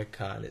town,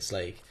 Redcar, and it's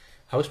like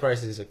house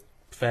prices are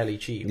fairly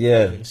cheap.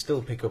 Yeah. You can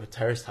still pick up a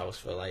terraced house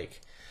for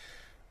like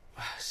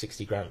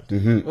 60 grand.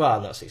 Mm-hmm.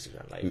 Well, not 60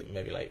 grand, like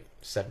maybe like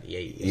 70,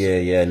 80.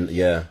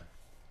 Yeah.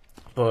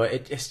 But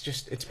it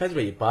depends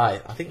where you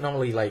buy. I think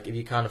normally, like, if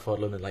you can't afford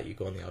London, like, you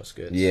go on the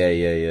outskirts. Yeah.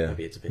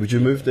 Maybe it's a bit Would you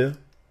cheaper. move there?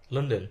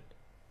 London?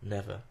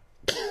 Never.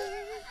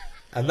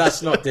 And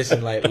that's not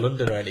dissing, like,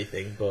 London or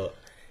anything, but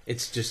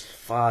it's just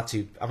far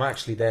too... I'm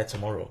actually there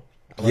tomorrow.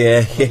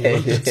 Yeah.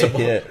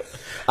 Tomorrow.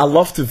 I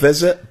love to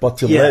visit, but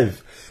to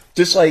live.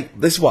 Just like,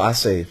 this is what I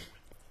say.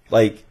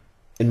 Like,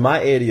 in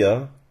my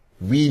area,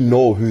 we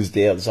know who's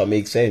there. Does that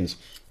make sense?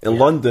 In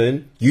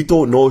London, you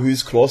don't know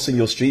who's crossing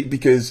your street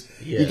because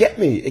you get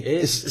me.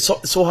 It's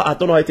so I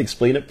don't know how to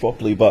explain it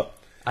properly, but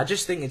I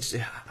just think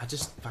I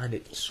just find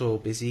it so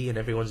busy and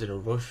everyone's in a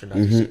rush,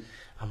 and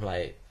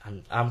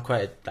I'm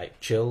quite like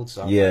chilled,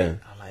 so I'm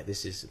like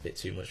this is a bit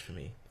too much for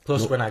me.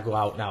 Plus, when I go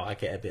out now, I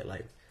get a bit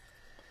like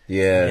I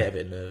get a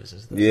bit nervous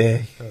and stuff.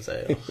 Yeah, I was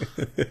like,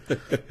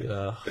 you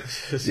know,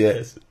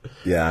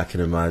 yeah, I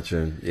can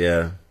imagine.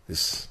 Yeah,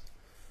 it's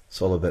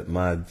all a bit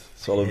mad.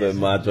 It's all a bit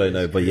mad right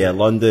now. But yeah,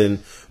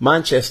 London,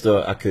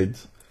 Manchester, I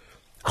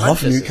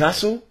love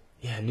Newcastle.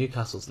 Yeah,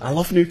 Newcastle's nice. I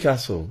love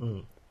Newcastle.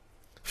 I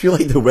feel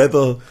like the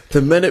weather,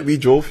 the minute we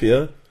drove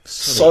here,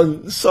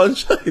 sunshine.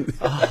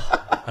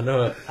 Oh, I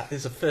know.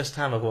 It's the first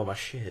time I've worn my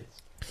shit.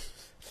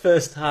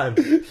 First time.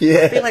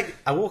 Yeah. I feel like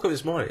I woke up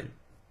this morning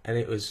and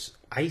it was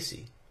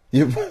icy.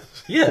 Yeah.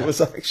 It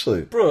was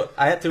actually. Bro,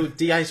 I had to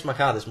de-ice my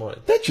car this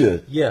morning. Did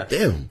you? Yeah.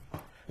 Damn.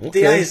 Okay.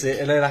 De-ice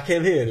it, and then I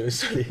came here and it was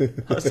sunny.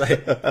 I was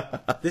like,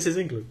 this is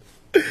England.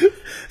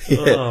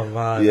 Oh,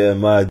 man. Yeah,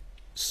 mad.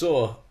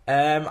 So,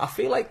 I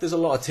feel like there's a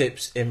lot of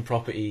tips in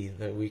property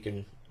that we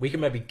can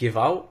maybe give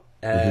out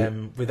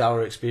with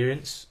our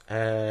experience.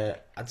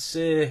 I'd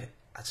say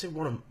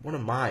one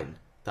of mine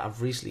that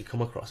I've recently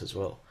come across as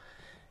well.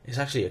 It's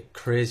actually a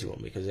crazy one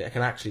because it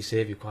can actually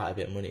save you quite a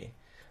bit of money.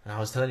 And I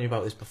was telling you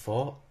about this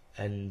before,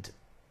 and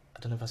I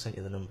don't know if I sent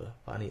you the number,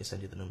 but I need to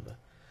send you the number.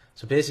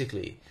 So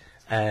basically,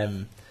 let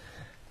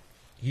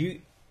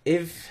me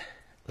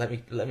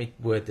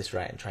word this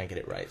right and try and get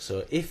it right.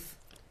 So if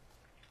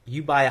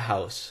you buy a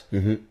house,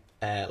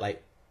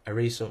 like a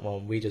recent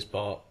one we just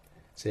bought,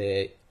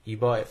 say you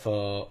bought it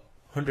for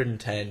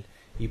 110,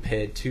 you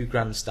paid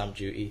 $2,000 stamp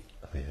duty.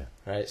 Oh yeah.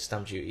 Right,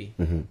 stamp duty,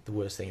 the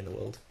worst thing in the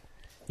world.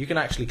 You can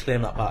actually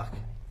claim that back.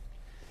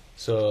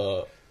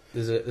 So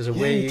there's a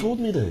way. You told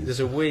me that.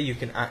 There's a way you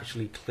can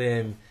actually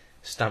claim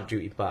stamp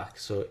duty back.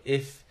 So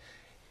if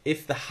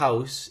the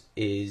house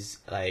is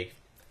like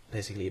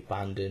basically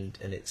abandoned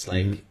and it's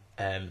like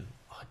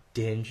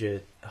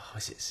danger,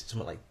 is it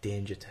something like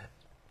danger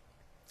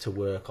to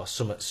work or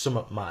something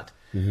mad,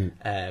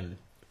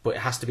 but it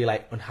has to be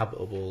like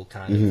uninhabitable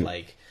kind of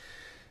like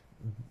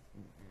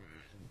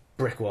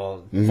brick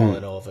wall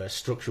falling over,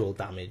 structural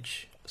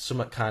damage,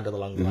 something kind of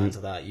along the lines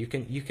of that. You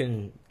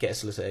can get a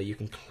solicitor, you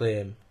can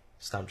claim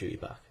stamp duty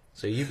back.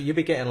 So you'd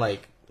be getting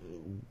like,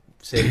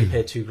 say if you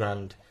pay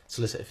 $2,000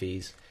 solicitor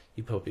fees,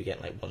 you'd probably be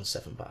getting like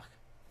 1.7 back,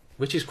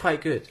 which is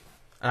quite good.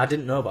 And I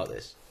didn't know about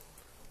this.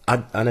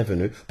 I never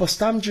knew. But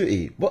stamp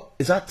duty, what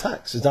is that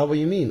tax? Is that what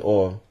you mean,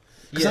 or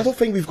because I don't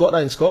think we've got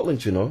that in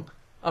Scotland, you know?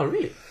 Oh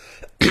really?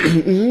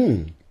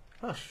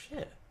 Oh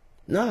shit.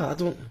 Nah, I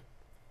don't.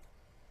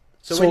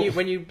 So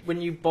when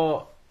you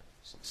bought,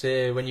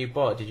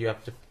 did you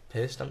have to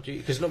pay stamp duty?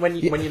 Because when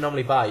you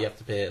normally buy, you have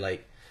to pay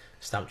like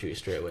stamp duty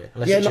straight away,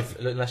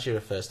 unless you're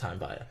a first time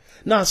buyer.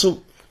 Nah,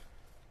 so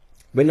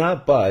when I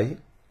buy,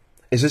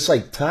 is this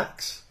like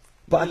tax?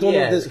 But I don't know.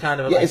 It's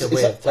kind of like a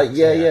way of tax,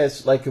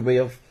 it's like a way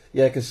of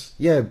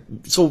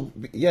So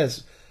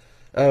yes,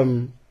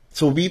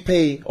 so we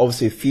pay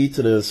obviously a fee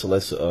to the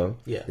solicitor.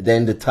 Yeah.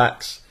 Then the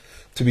tax.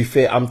 To be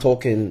fair, I'm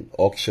talking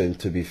auction.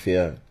 To be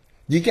fair,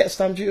 do you get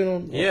stamp duty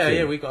on? Yeah, auction?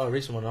 yeah, we got a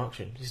recent one on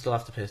auction. You still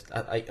have to pay,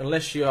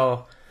 unless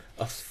you're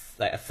a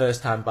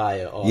first time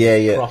buyer or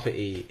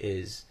property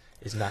is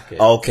knackered.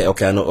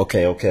 Okay, I know.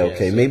 Okay.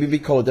 So, maybe we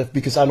call it that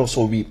because I know.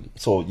 So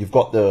you've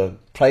got the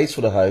price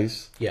for the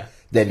house. Yeah.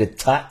 Then the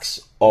tax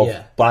of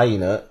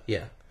buying it.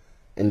 Yeah.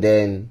 And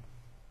then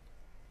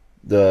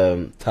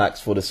the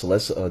tax for the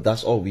solicitor.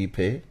 That's all we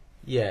pay.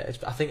 Yeah,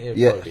 I think it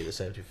would probably be the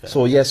same, to be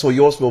fair. So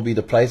yours will be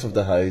the price of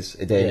the house,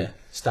 and then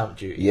stamp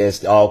duty.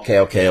 Yes. Okay.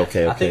 I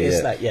think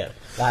it's like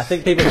I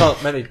think people call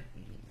it maybe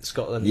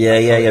Scotland.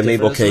 Maybe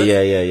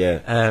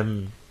yeah.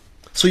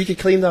 So you can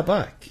claim that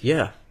back.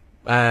 Yeah.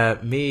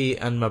 Me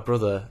and my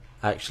brother.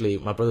 Actually,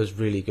 my brother's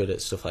really good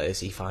at stuff like this.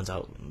 He finds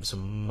out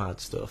some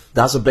mad stuff.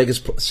 That's the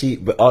biggest. See,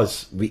 with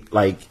us, we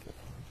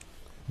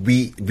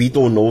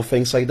don't know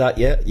things like that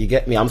yet. You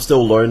get me? I'm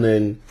still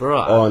learning.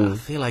 Bro, I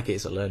feel like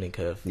it's a learning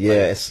curve.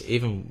 Yes.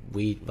 Even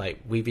we've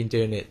been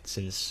doing it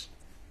since,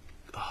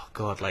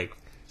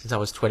 since I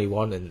was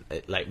 21, and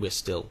we're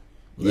still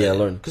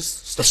learning. Because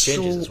stuff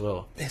changes as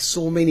well. There's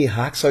so many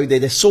hacks out there.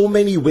 There's so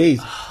many ways.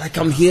 Like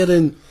I'm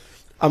hearing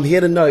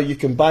now you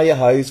can buy a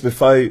house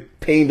without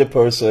paying the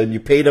person. You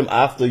pay them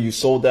after you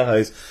sold their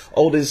house.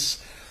 All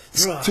this,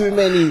 too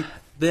many.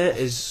 There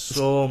is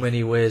so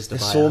many ways to buy a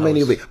house. There's so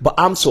many ways. But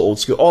I'm so old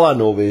school. All I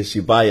know is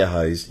you buy a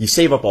house, you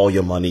save up all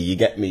your money, you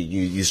get me,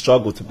 you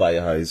struggle to buy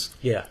a house.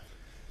 Yeah.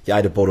 You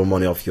either borrow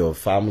money off your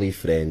family,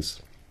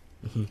 friends.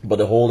 Mm-hmm. But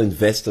the whole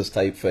investors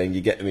type thing,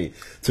 you get me,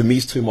 to me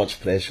it's too much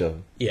pressure.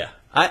 Yeah.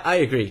 I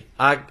agree.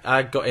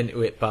 I got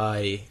into it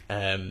by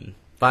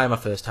buying my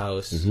first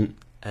house, did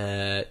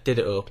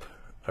it up,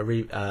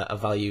 I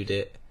valued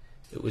it,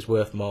 it was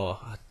worth more.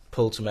 I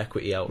pulled some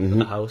equity out of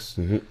the house.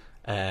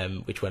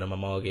 Which went on my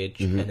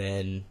mortgage, and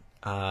then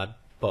I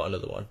bought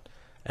another one,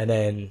 and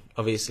then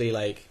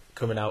obviously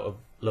coming out of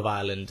Love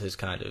Island has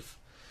kind of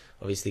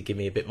obviously given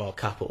me a bit more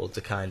capital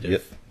to kind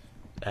of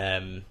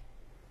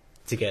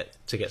to get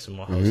some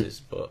more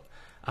houses. But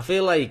I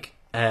feel like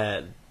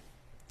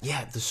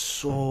there's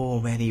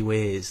so many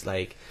ways.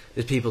 Like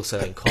there's people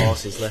selling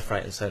courses left,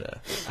 right, and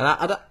centre,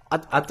 and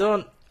I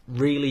don't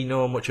really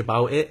know much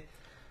about it.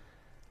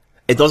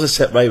 It doesn't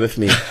sit right with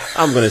me.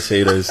 I'm going to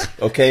say this,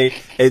 okay?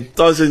 It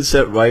doesn't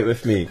sit right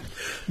with me.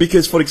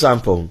 Because, for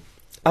example,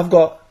 I've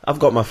got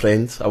my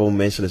friend, I won't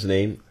mention his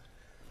name.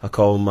 I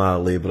call him my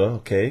labourer,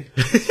 okay?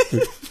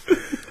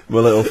 My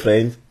little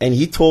friend. And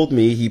he told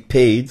me he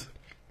paid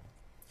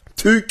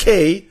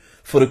 2K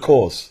for the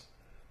course,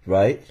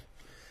 right?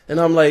 And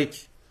I'm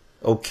like,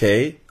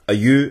 okay,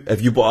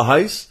 have you bought a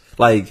house?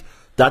 Like,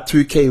 that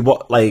 2K,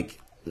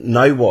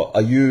 now what?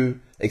 Are you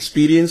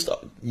experienced?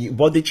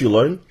 What did you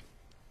learn?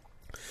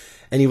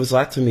 And he was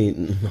like to me,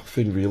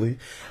 nothing really.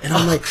 And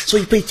I'm like, so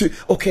you paid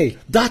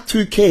that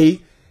 2K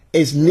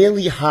is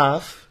nearly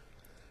half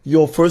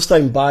your first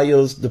time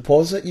buyer's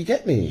deposit, you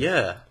get me?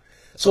 Yeah.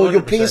 So 100%.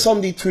 You're paying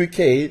somebody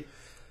 2K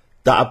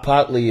that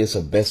apparently is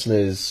a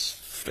business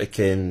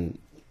freaking...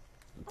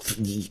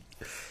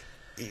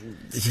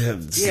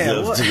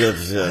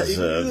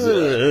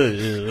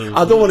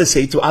 I don't want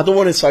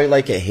to sound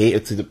like a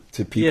hater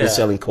to people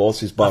selling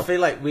courses, but... I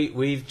feel like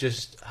we've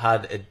just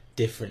had a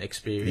different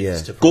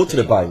experience to go to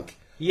the bank.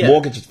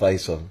 Mortgage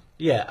advisor.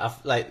 Yeah, I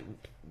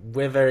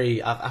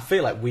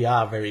feel like we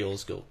are very old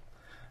school.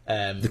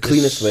 The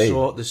cleanest way.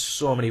 There's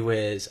so many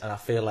ways, and I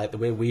feel like the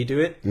way we do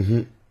it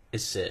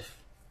is safe.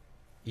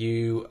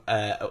 You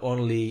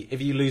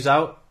if you lose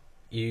out,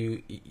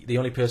 the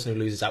only person who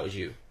loses out is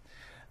you.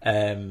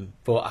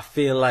 But I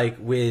feel like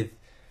with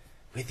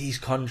these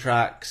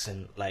contracts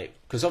and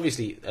because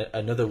obviously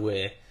another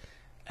way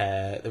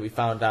that we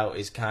found out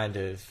is kind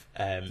of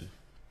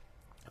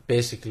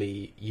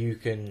basically you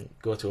can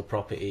go to a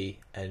property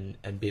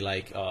and be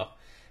like,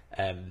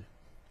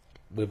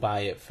 we buy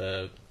it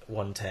for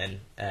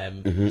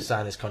 110,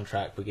 sign this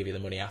contract, we'll give you the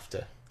money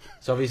after.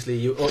 So obviously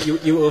you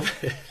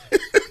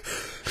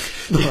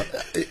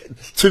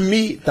to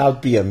me that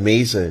would be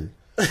amazing.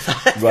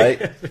 Right?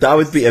 That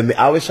would be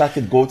I wish I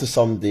could go to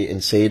somebody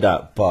and say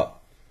that, but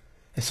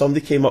if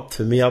somebody came up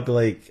to me, I'd be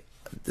like,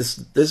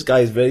 this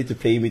guy is ready to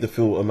pay me the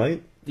full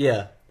amount.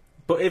 Yeah.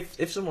 But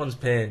if someone's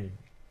paying,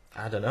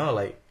 I don't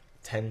know,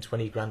 10,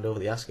 20 grand over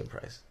the asking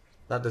price,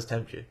 that does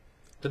tempt you,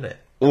 doesn't it?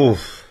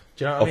 Oof.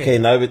 Do you know what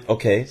I mean?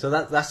 Okay. So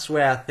that's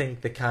where I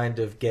think they kind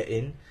of get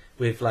in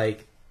with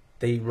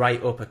they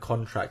write up a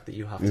contract that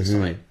you have to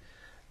sign,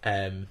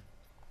 and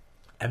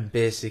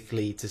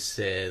basically to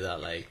say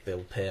that they'll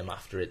pay them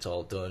after it's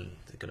all done.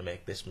 They're gonna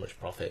make this much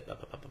profit. Blah,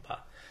 blah, blah, blah, blah.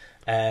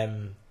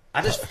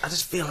 I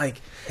just feel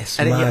like,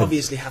 and then you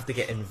obviously have to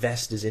get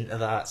investors into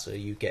that, so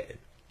you get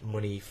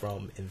money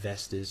from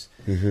investors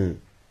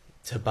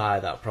to buy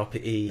that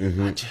property.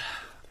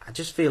 I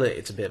just feel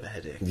it's a bit of a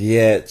headache.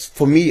 Yeah,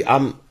 for me,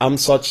 I'm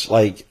such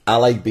like I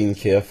like being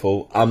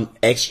careful. I'm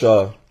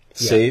extra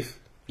safe,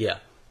 Yeah.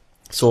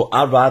 so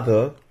I'd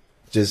rather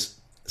just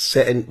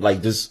sit and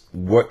like just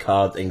work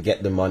hard and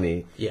get the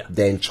money, Yeah.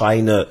 than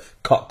trying to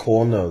cut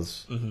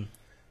corners.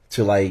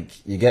 To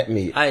like, you get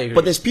me? I agree.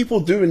 But there's people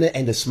doing it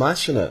and they're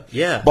smashing it.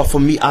 Yeah. But for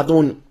me, I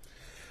don't.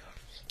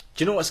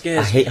 Do you know what I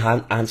scares hate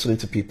me? answering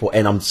to people,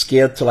 and I'm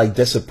scared to like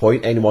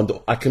disappoint anyone.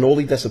 I can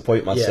only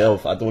disappoint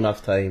myself. I don't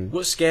have time.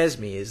 What scares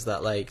me is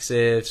that, like,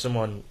 say if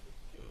someone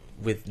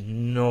with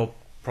no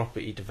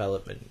property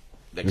development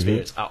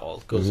experience at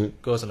all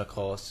goes on a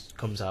course,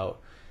 comes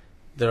out,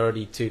 they're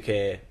already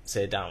 2k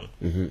say down.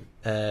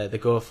 They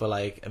go for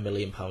like £1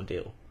 million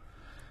deal.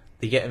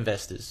 They get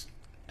investors,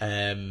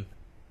 and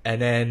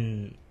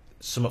then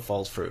something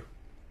falls through.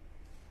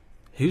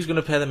 Who's going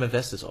to pay them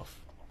investors off?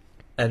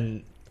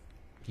 And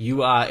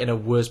you are in a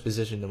worse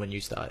position than when you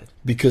started.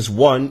 Because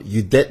one,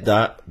 you did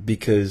that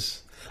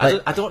because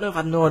I don't know if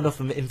I know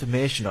enough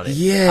information on it.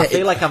 Yeah, I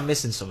feel like I'm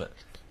missing something.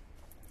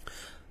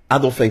 I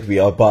don't think we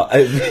are, but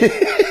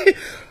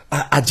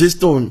I just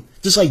don't.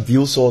 Just like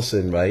deal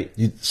sourcing, right?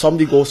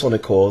 Somebody goes on a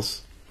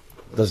course,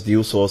 does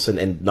deal sourcing,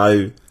 and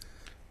now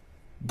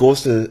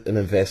goes to an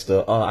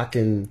investor. Oh, I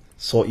can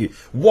sort you.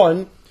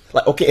 One,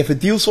 like, okay, if a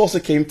deal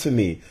sourcer came to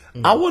me,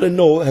 I want to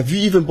know: have you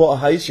even bought a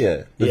house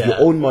yet with your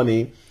own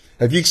money?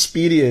 Have you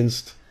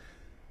experienced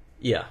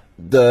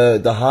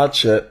the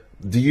hardship?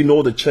 Do you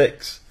know the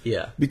tricks?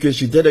 Yeah.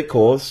 Because you did a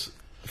course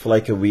for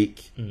like a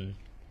week, and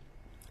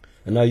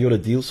now you're a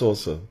deal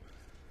sourcer.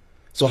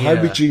 So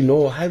how would you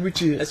know? How would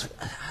you?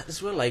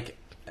 As well, like,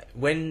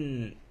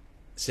 when,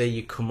 say,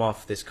 you come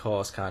off this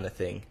course kind of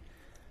thing,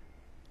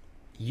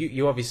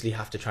 you obviously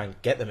have to try and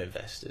get them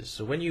investors.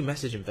 So when you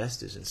message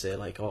investors and say,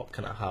 like, oh,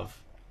 can I have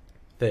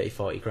 30,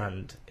 40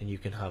 grand and you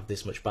can have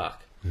this much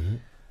back?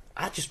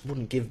 I just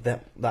wouldn't give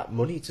that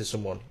money to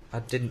someone I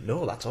didn't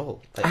know. That's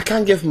all. Like, I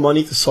can't give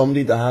money to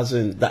somebody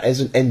that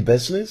isn't in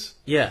business.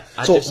 Yeah.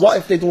 What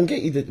if they don't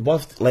get you?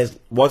 What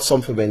if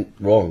something went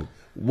wrong?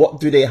 What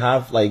do they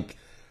have? Like,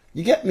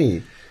 you get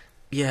me?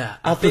 Yeah.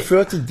 I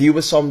prefer to deal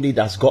with somebody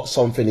that's got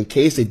something in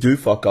case they do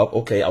fuck up.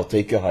 Okay, I'll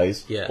take your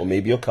house, or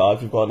maybe your car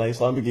if you've got a nice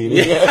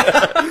Lamborghini.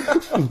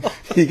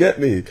 You get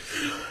me?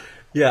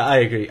 Yeah, I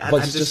agree.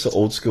 But it's just the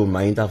old school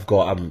mind I've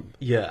got.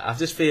 I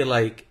just feel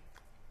like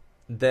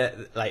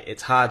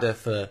it's harder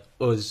for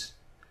us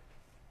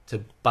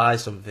to buy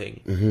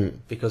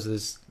something because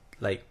there's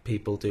like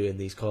people doing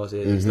these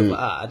courses and stuff like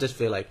that. I just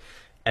feel like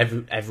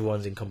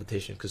everyone's in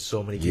competition because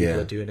so many people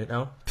are doing it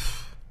now.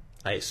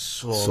 Like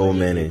so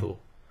many people,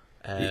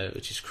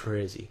 which is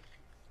crazy.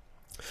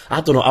 I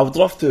don't know. I would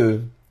love to.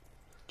 Do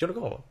you want to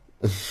go?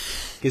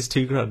 Gives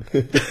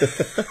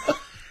 £2,000.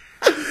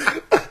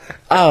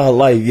 I'd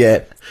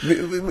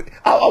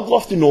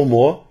love to know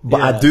more, but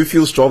I do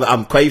feel strong.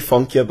 I'm quite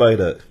funky about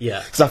it.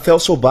 Yeah. Because I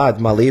felt so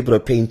bad, my labourer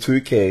paying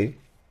 2k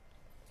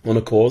on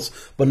a course,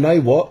 but now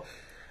what?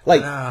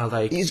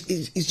 Like,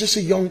 he's just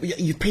a young.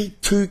 You paid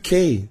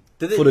 2k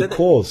for the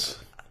course.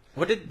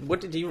 What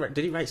did he write?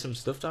 Did he write some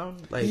stuff down?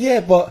 Like, yeah,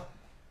 but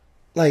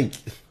like,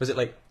 was it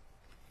like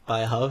buy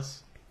a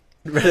house,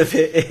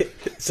 renovate it,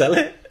 sell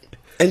it?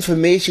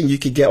 Information you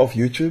could get off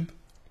YouTube.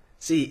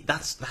 See,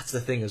 that's the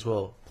thing as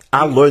well.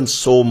 I learned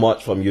so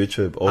much from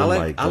YouTube. Oh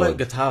my god! I learned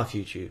guitar off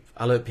YouTube.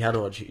 I learned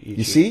piano on YouTube.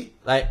 You see?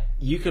 Like,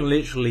 you can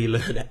literally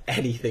learn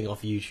anything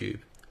off YouTube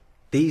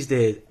these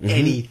days.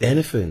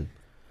 Anything.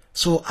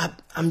 So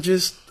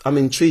I'm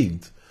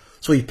intrigued.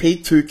 So you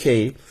paid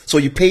 2k. So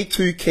you paid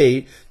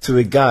 2k to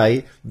a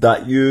guy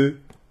that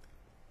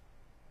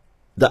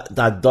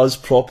that does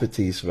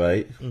properties,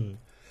 right?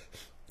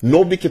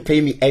 Nobody could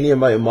pay me any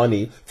amount of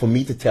money for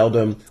me to tell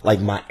them like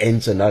my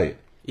ins and out.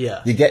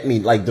 Yeah. You get me?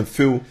 Like the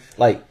full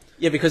like.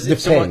 Yeah, because if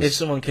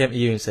someone came to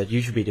you and said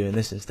you should be doing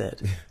this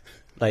instead,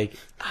 like,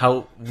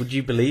 how would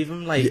you believe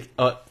them? Like,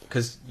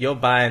 because you're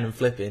buying and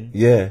flipping.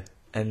 Yeah.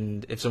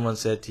 And if someone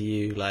said to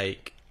you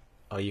like,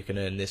 "Oh, you can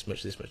earn this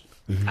much,"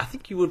 I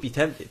think you would be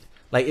tempted.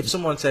 Like, if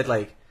someone said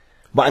like,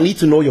 "But I need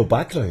to know your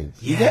background."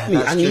 You get me?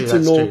 I need to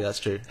know. That's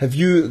true. Have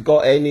you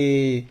got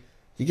any?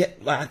 You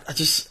get? Like, I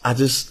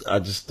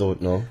just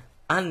don't know.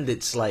 And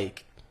it's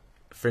like,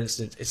 for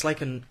instance, it's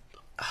like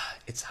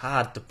it's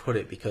hard to put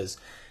it because.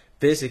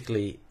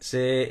 Basically,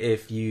 say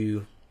if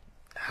you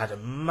had a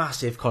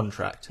massive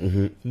contract,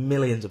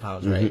 millions of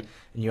pounds, right,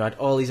 and you had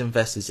all these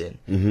investors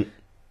in,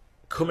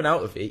 coming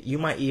out of it, you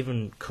might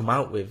even come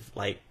out with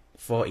like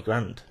 40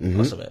 grand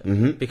or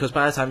something, because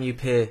by the time you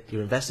pay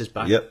your investors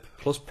back,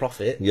 plus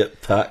profit,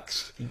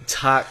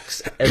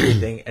 tax,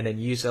 everything, and then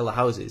you sell the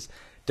houses,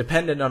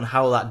 depending on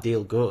how that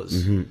deal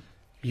goes,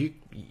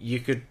 you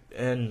could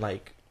earn,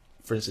 like,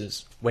 for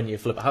instance, when you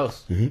flip a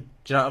house. Do you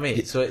know what I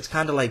mean? So it's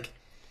kind of like.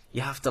 You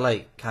have to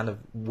like kind of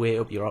weigh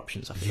up your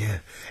options. I feel. Yeah,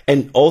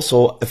 and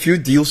also a few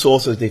deal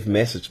sources they've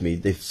messaged me.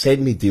 They've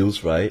sent me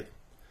deals, right?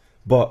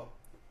 But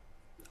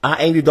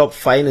I ended up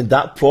finding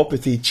that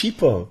property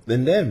cheaper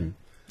than them.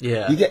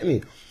 Yeah, you get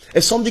me?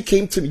 If somebody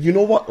came to me, you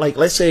know what? Like,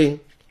 let's say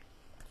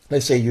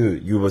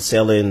you were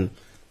selling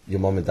your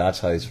mom and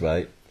dad's house,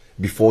 right?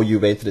 before you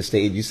went to the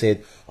state, you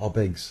said, "Oh,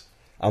 Biggs,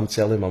 I'm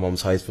selling my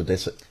mum's house for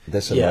this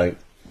amount."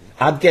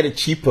 I'd get it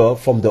cheaper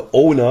from the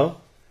owner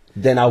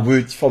than I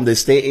would from the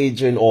estate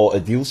agent or a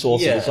deal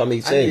source. If that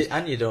makes sense.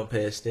 And you don't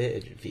pay estate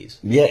agent fees.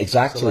 Yeah,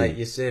 exactly. So like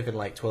you're saving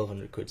like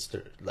 1,200 quid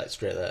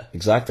straight there.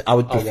 Exactly. I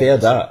would prefer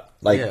that.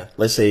 Like,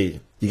 let's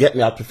say you get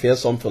me, I prefer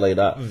something like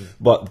that.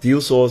 But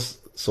deal source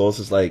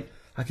is like,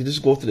 I could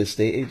just go to the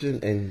estate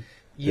agent and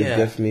they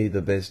give me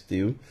the best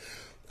deal.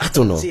 I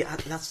don't know. See,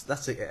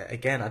 that's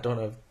again, I don't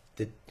know.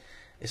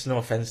 It's no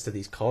offense to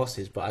these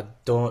courses, but I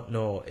don't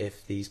know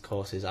if these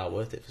courses are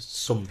worth it for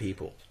some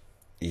people.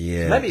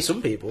 Yeah. Maybe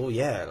some people,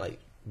 like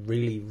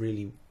really,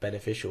 really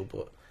beneficial,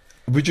 but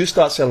would you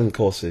start selling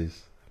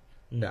courses?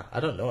 No,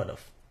 I don't know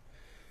enough.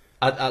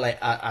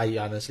 I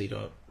honestly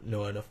don't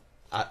know enough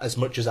as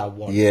much as I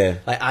want. Yeah.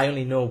 Like I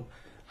only know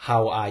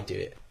how I do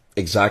it.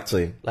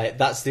 Exactly. Like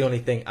that's the only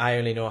thing. I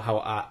only know how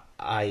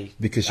I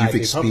because you've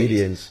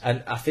experienced,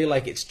 and I feel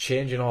like it's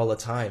changing all the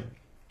time.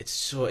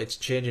 It's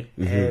changing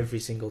every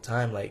single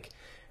time. Like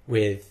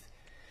with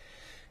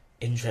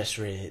interest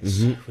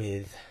rates,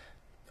 with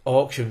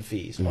auction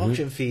fees.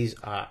 Auction fees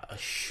are a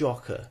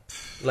shocker.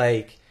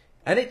 Like,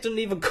 and it doesn't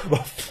even come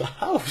off the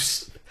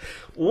house.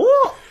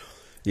 What?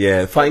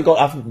 Yeah, thank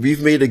God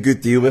we've made a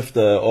good deal with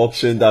the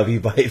auction that we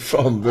buy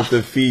from with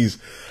the fees.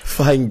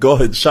 Thank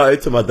God. Shout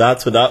out to my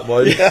dad for that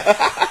one.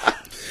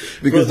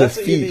 Because that's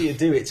what you need to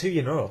do. It's who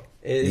you know.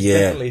 It's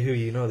definitely who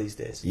you know these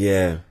days.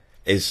 Yeah.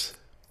 It's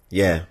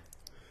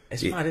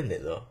mad, isn't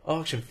it, though?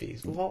 Auction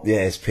fees. What?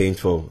 Yeah, it's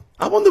painful.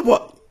 I wonder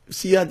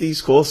see at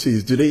these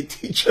courses, do they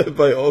teach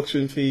about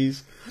auction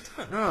fees? I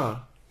don't know.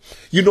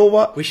 You know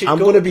what? I'm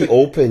going to be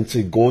open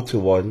to go to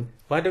one.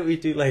 Why don't we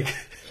do, like,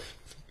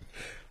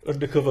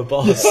 undercover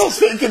boss? I was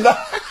thinking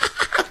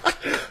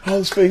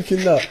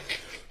that.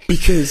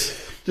 Because...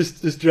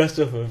 Just dress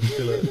up and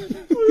be like...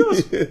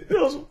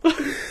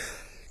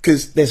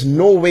 Because there's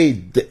no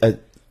way...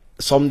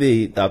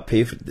 somebody that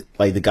pay for,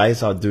 like the guys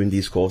that are doing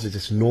these courses,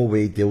 there's no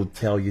way they'll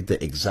tell you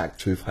the exact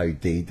truth how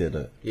they did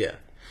it. Yeah.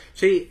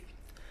 See,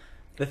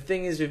 the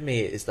thing is with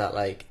me is that,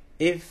 like,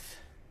 if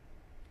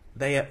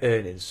they are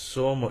earning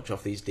so much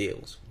off these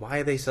deals, why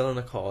are they selling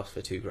a course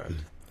for $2,000?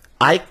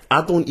 I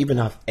don't even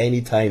have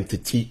any time to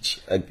teach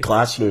a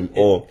classroom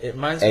or it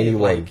reminds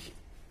anyone. Me of, like,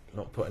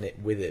 not putting it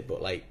with it,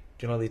 but like,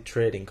 do you know the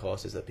trading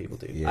courses that people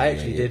do? Yeah, I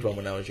actually did one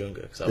when I was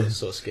younger because I was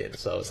so scared.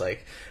 So I was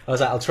like,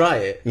 I'll try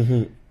it.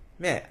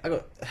 Yeah,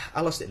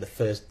 I lost it in the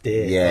first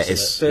day. Yeah,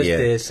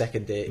 day,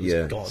 second day, it was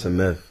gone. It's a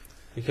myth.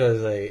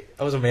 Because like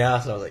I was on my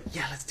ass and I was like,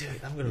 yeah, let's do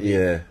it. I'm gonna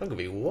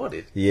be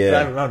wanted. Yeah,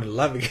 driving around in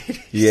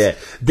Lamborghinis. Yeah,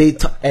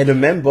 and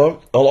remember,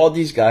 a lot of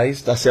these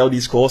guys that sell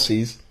these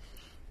courses,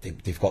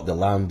 they've got the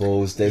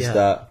Lambos,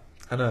 that.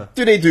 I know.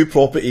 Do they do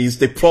properties?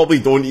 They probably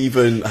don't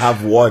even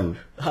have one.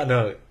 I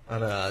know.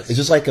 It's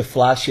just like a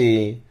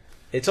flashy.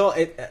 It's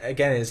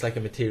like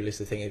a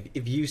materialistic thing.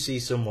 If you see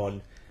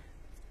someone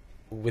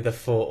with a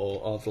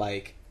photo of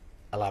like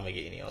a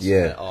Lamborghini or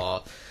something,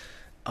 or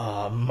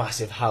a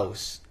massive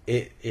house,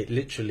 it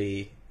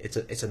literally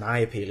it's an eye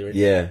appealer. It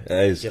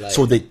is. Like,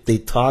 so they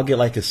target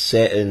like a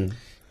certain.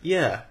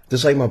 Yeah.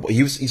 Just like my boy,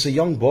 he's a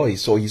young boy,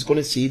 so he's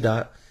gonna see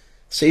that,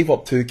 save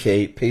up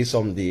 $2,000, pay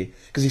somebody,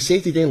 because he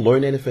said he didn't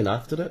learn anything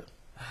after it.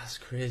 That's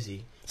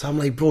crazy. So I'm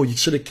like, bro, you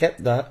should have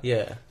kept that.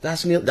 Yeah.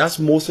 That's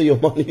most of your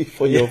money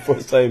for your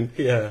first time.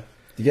 Yeah.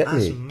 You get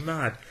me? That's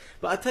mad.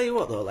 But I tell you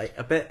what though, like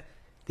I bet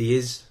there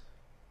is,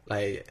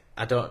 like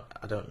I don't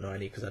know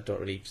any because I don't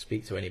really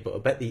speak to any, but I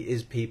bet there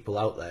is people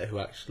out there who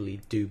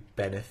actually do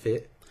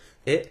benefit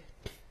it.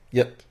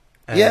 Yep.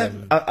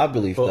 I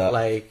believe that. But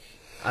like,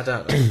 I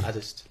don't know. I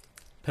just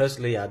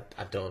personally, I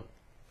don't.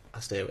 I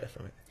stay away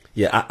from it.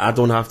 Yeah, I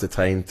don't have the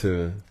time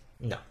to.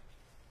 No.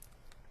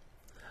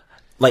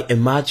 Like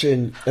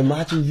imagine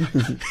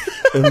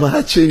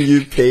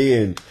you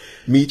paying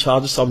me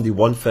charging somebody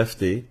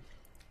 $150,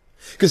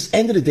 because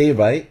end of the day,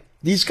 right?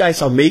 These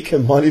guys are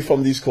making money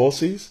from these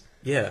courses.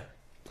 Yeah.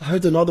 I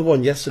heard another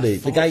one yesterday.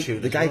 The guy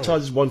well.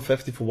 charges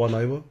 $150 for 1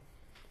 hour.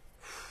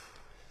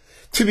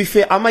 To be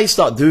fair, I might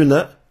start doing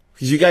that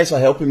because you guys are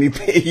helping me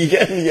pay.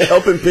 You're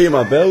helping pay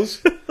my bills.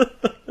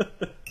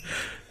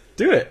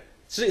 Do it.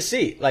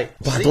 See, like,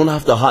 but I don't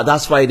have the heart.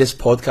 That's why this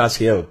podcast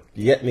here.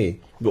 You get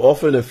me? We're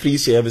offering a free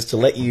service to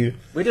let you.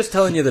 We're just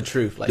telling you the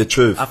truth. Like, the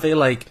truth. I feel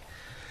like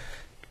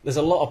there's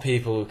a lot of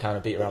people who kind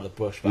of beat around the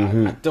bush, but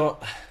I don't.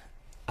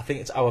 I think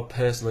it's our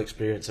personal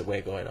experience that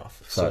we're going off.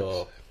 Facts.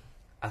 So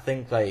I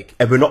think like,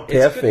 and we're not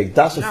perfect.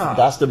 That's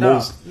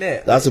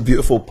a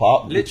beautiful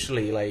part.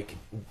 Literally, like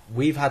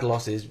we've had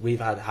losses, we've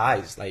had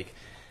highs. Like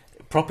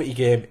property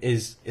game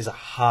is a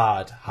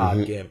hard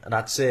game, and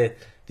I'd say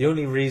the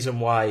only reason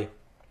why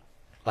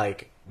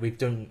like we've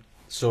done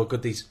so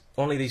good these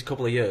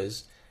couple of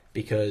years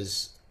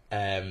because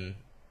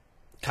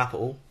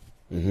capital.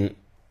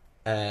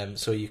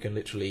 So you can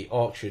literally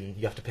auction.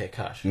 You have to pay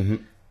cash,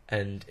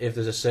 and if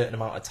there's a certain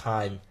amount of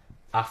time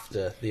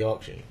after the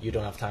auction, you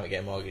don't have time to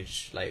get a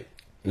mortgage. Like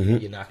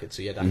you're knackered,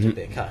 so you'd have to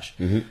pay cash.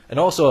 And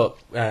also,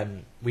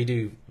 we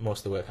do most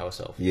of the work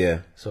ourselves.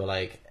 Yeah. So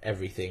like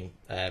everything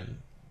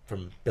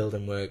from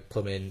building work,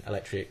 plumbing,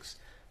 electrics,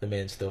 the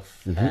main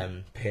stuff,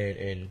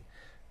 painting,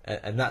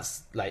 and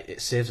that's like it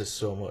saves us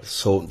so much.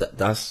 So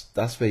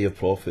that's where your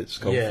profits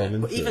come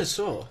from. But even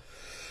so,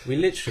 we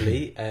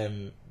literally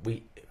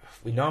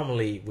we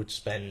normally would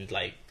spend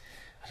like,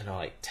 I don't know,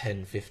 like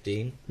 10,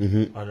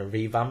 15 on a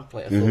revamp,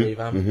 like a full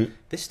revamp.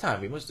 This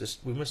time we must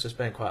have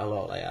spent quite a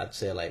lot. Like I'd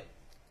say like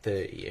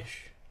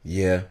 30-ish.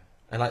 Yeah.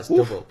 And like it's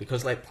double,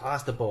 because like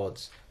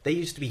plasterboards, they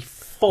used to be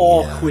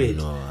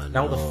 £4.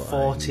 Now they're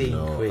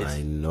 14 quid.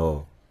 I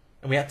know.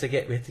 And we had to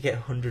get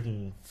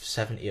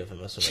 170 of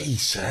them or something.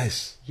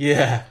 Jesus.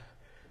 Yeah.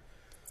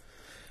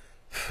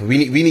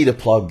 We need a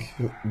plug.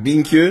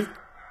 B&Q.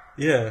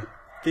 Yeah.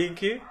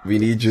 B&Q. We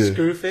need you.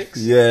 Screwfix.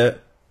 Yeah.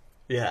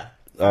 Yeah.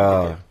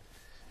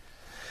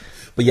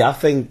 But yeah, I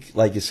think,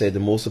 like you said, the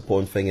most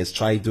important thing is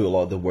try to do a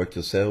lot of the work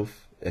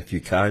yourself if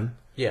you can.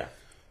 Yeah.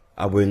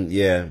 I wouldn't,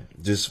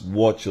 just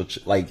watch your,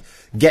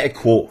 get a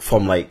quote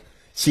from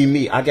see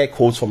me, I get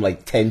quotes from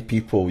 10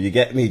 people, you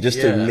get me?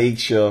 Just to make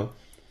sure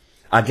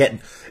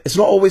it's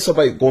not always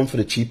about going for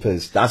the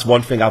cheapest. That's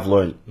one thing I've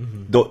learned.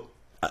 Don't,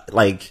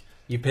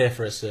 you pay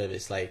for a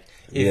service,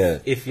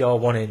 if you're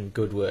wanting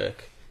good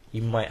work,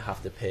 you might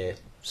have to pay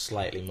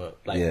slightly more,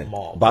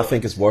 more. But I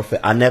think it's worth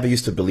it. I never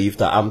used to believe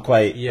that. I'm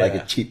quite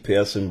a cheap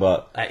person,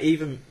 but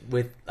even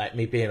with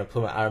me being a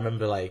plumber, I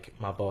remember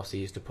my boss, he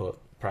used to put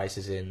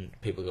prices in,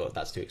 people go,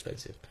 that's too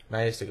expensive. And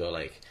I used to go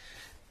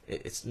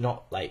it's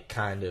not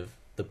kind of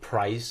the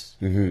price.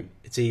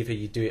 It's either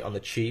you do it on the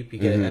cheap, you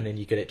get it, and then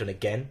you get it done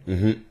again,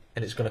 and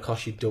it's going to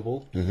cost you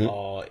double,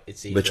 or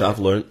it's either, which I've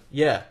learned.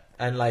 Yeah,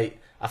 and I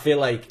feel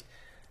like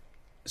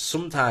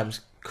sometimes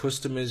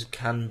customers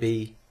can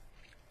be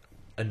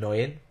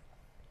annoying.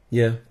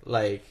 Yeah.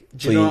 Do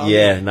you know what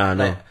I mean? No,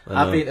 no.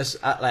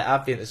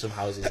 I've been to some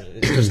houses, and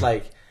it's just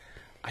I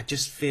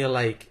just feel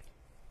like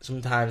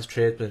sometimes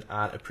tradesmen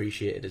aren't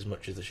appreciated as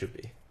much as they should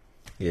be.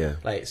 Yeah.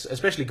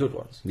 Especially good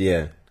ones.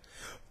 Yeah.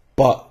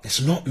 But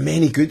there's not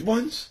many good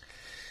ones.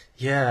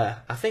 Yeah,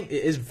 I think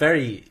it is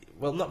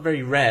not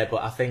very rare,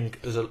 but I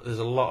think there's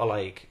a lot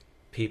of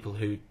people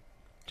who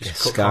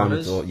just cut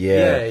corners.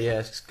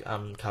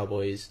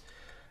 Cowboys.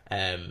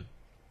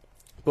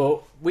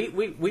 But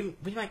we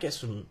might get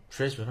some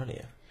tradesmen on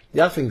here.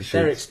 Yeah, I think we should.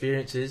 Their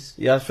experiences.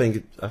 Yeah, I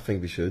think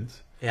we should.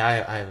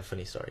 Yeah, I have a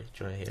funny story.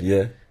 Do you want to hear it?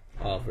 Yeah.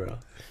 Oh, bro.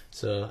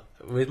 So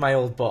with my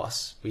old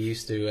boss, we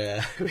used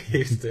to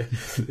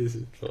this is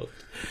fucked.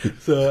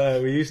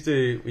 So we used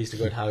to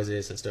go to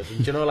houses and stuff. Do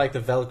you know the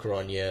Velcro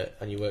on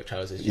your work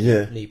trousers,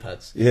 your knee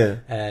pads?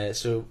 Yeah.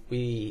 So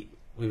we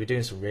were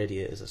doing some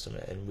radiators or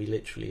something, and we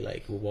literally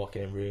were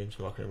walking in rooms,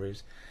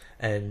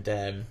 and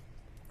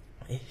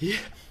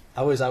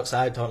I was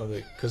outside talking to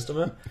the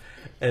customer,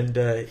 and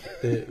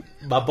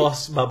my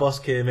boss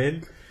came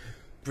in,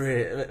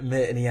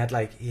 mate, and he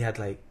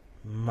had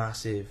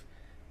massive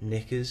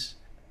knickers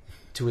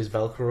to his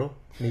Velcro,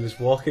 and he was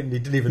walking, and he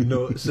didn't even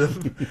notice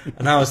them.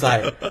 And I was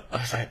like, bro. I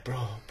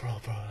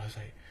was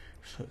like,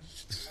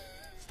 it's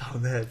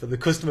down there. But the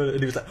customer, and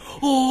he was like,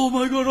 oh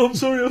my god, I'm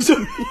sorry.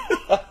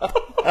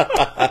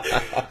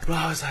 Bro,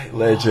 I was like,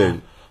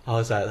 legend. I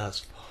was like,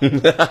 that's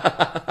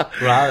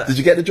right. Did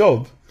you get the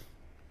job?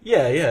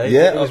 Yeah.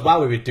 It was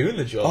while we were doing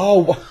the job.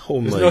 Oh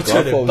my god.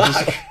 Turning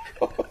back.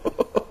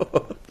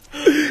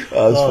 That's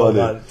funny.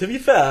 Man. To be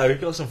fair,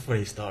 we've got some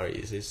funny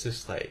stories. It's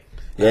just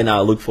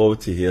I look forward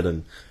to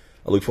hearing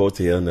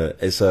it.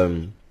 It's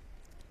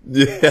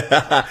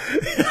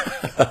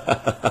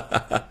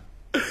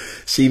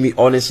see me,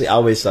 honestly, I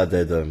wish I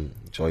did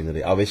join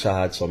it. I wish I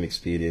had some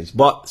experience,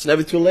 but it's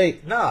never too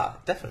late. Nah,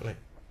 definitely.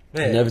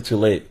 Mate, never too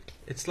late.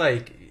 It's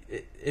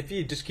if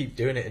you just keep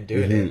doing it and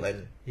doing it,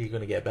 then you're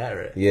gonna get better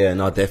at it. Yeah,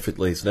 no,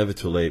 definitely. It's never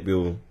too late.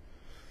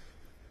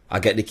 I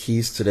get the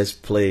keys to this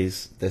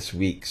place this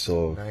week,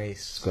 so nice.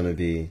 It's gonna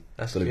be be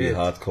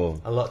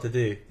hardcore. A lot to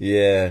do.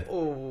 Yeah.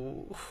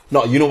 Oh.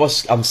 No, you know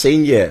what I'm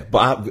saying? Yeah,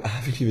 but I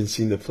haven't even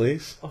seen the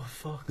place. Oh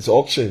fuck. It's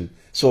auction,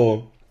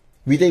 so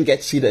we didn't get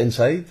to see the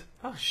inside.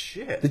 Oh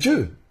shit. Did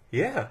you?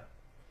 Yeah.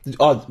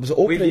 Was it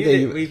opening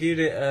day? We viewed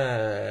it.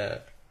 I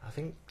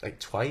think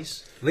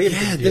twice. Liam.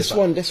 Yeah, this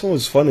one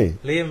was funny.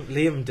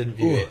 Liam didn't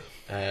view it.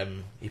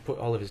 He put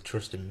all of his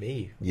trust in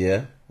me.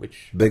 Yeah.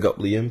 Which big up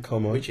Liam,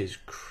 come on. Which is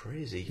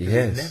crazy.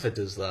 Yes. He never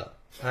does that.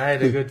 I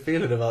had a good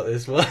feeling about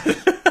this one.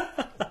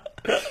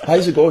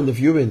 How's it going, the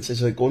viewings?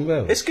 Is it going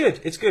well? It's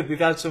good. We've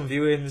had some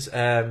viewings.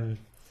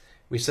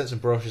 We sent some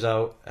brochures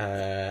out.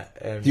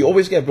 Do you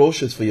always get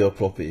brochures for your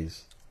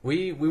properties?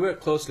 We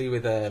work closely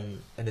with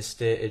an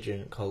estate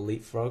agent called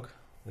Leapfrog.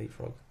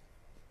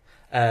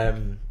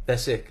 They're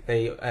sick.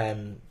 They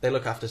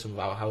look after some of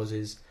our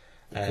houses,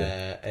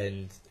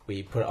 and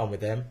we put it on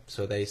with them.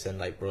 So they send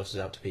brochures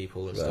out to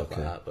people and stuff like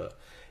that. But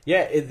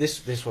yeah,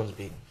 this one's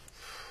been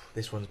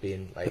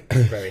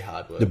very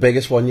hard work. The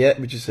biggest one yet,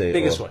 would you say?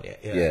 Biggest one yet.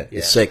 Yeah.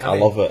 It's sick. I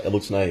love it. It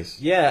looks nice.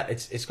 Yeah,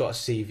 it's got a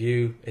sea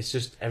view. It's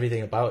just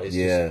everything about it is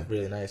just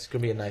really nice. It's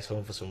gonna be a nice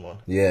home for someone.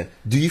 Yeah.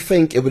 Do you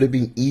think it would have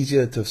been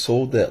easier to have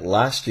sold it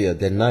last year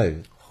than now?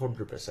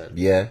 100%.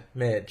 Yeah.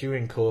 Mate,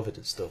 during COVID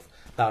and stuff,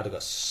 that would have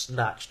got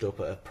snatched up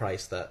at a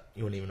price that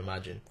you wouldn't even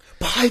imagine.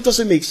 But how does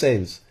it make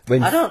sense?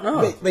 When I don't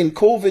know. When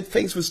COVID,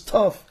 things was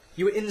tough.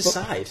 You were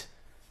inside.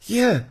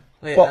 Yeah.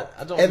 Like, but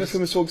I don't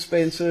everything was so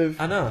expensive.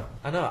 I know.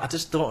 I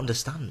just don't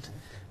understand.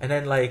 And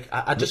then, like,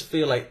 I just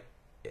feel like,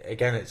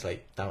 again, it's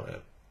like down to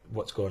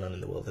what's going on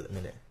in the world at the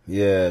minute.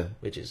 Yeah.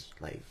 Which is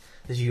like,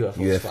 there's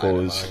UFOs. Flying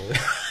around.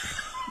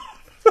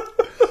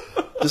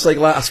 Just like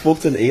I spoke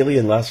to an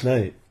alien last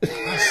night.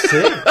 That's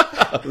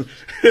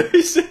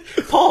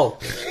it. Paul.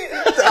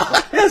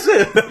 That's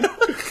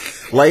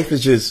it. Life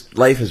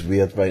is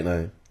weird right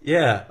now.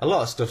 Yeah, a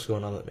lot of stuff's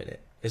going on at the minute.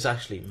 It's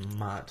actually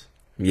mad.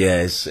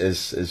 Yeah,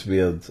 it's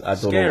weird. I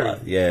don't Scary. know.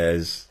 Yeah,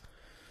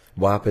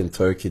 what happened in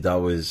Turkey,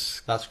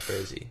 That's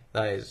crazy.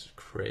 That is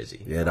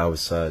crazy. Yeah, that was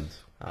sad.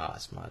 Ah,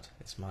 it's mad.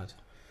 It's mad.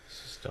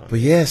 It's just done. But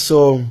yeah,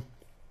 so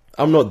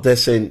I'm not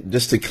dissing,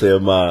 just to clear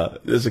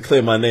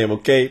my name,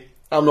 okay?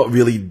 I'm not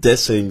really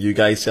dissing you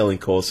guys selling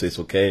courses,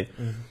 okay?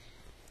 Mm-hmm.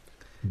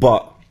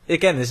 But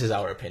again, this is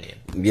our opinion.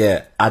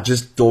 yeah, I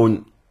just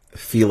don't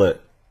feel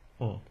it.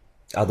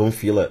 I don't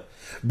feel it.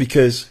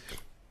 Because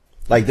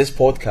like this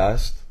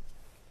podcast,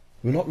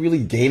 we're not really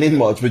gaining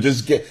much. We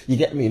just you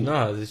get me?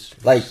 No,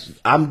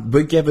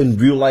 we're giving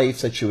real life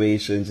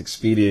situations,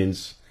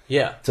 experience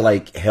yeah, to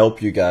like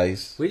help you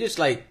guys. we're just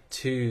like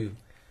two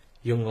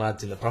young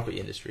lads in the property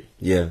industry,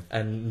 Yeah.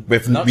 and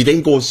We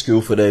didn't go to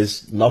school for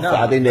this. Nothing. No,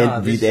 I didn't no,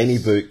 read this any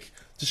is- book.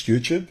 Just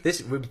YouTube.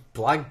 we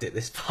blagged it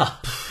this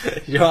part.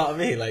 You know what I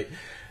mean? Like,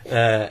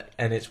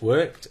 and it's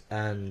worked,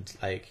 and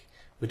like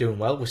we're doing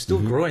well. We're still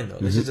growing though.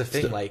 This is the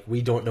thing. Like,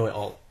 we don't know it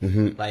all.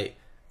 Like,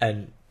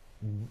 and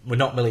we're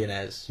not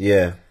millionaires.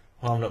 Yeah.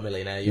 Well, I'm not a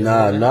millionaire. You're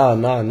Nah, a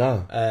millionaire.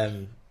 nah.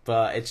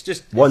 But it's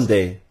just One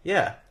day.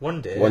 Yeah,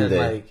 one day. One and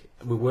day. like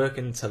we're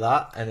working to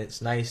that, and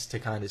it's nice to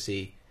kind of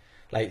see.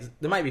 Like,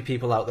 there might be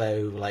people out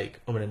there who like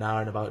and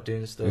ahhing about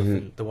doing stuff,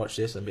 and they watch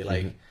this and be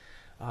like,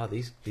 "Oh,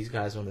 these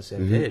guys are on the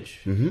same page."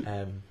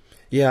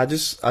 Yeah, I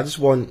just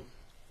want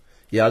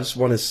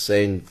to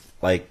send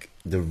like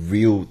the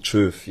real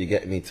truth. You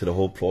get me, to the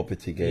whole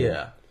property game.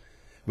 Yeah,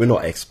 We're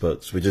not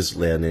experts. We're just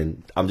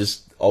learning.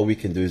 All we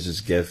can do is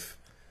just give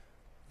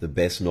the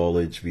best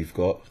knowledge we've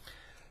got.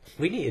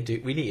 we need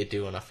to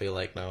do one. I feel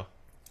like now.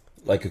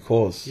 Like a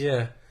course.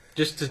 Yeah,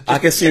 just I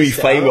can see me test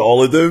it fighting with out.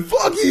 all of them.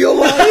 Fuck you, you're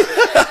lying.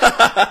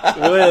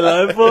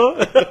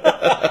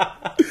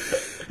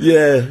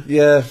 Yeah,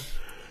 yeah.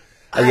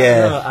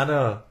 I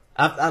know.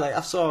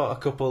 I saw a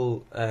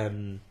couple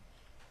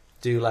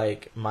do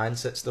like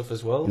mindset stuff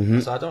as well.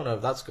 So I don't know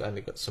if that's kind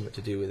of got something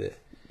to do with it.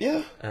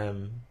 Yeah.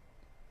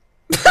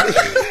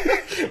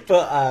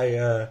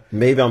 But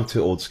Maybe I'm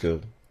too old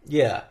school.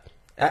 yeah.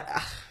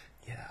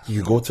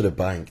 You go to the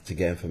bank to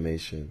get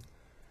information.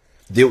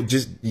 They'll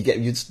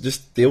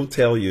they'll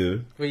tell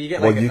you Well, you get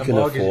what like you a can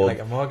mortgage, afford. like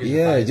a mortgage. Yeah,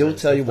 advisor they'll and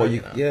tell you stuff what like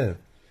you. that. Yeah.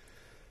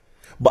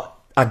 But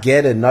I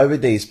get it.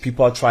 Nowadays,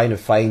 people are trying to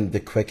find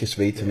the quickest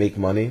way to make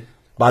money.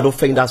 But I don't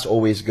think that's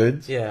always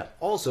good. Yeah.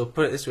 Also,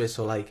 put it this way: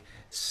 so, like,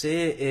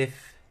 say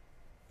if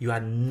you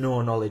had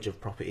no knowledge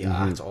of property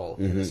at all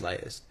in the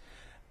slightest,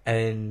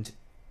 and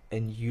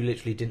you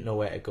literally didn't know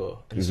where to go,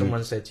 and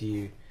someone said to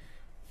you,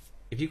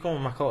 "If you come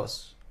on my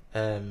course,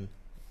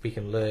 we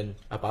can learn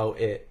about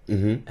it.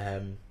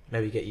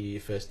 Maybe get you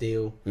your first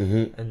deal,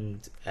 and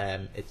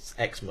it's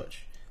X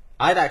much."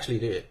 I'd actually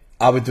do it.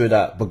 I would do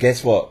that, but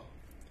guess what?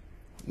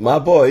 My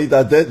boy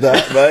that did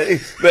that, right?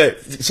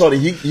 Sorry,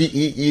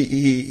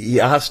 he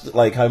asked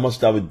like how much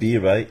that would be,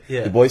 right?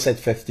 Yeah. The boy said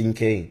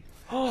 15k.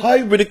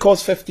 How would it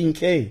cost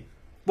 15k?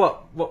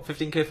 What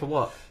 15k for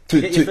what?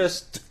 To Get your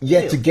first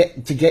yeah, deal?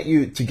 to get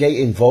you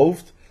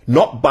involved.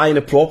 Not buying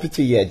a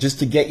property yet, just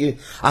to get you.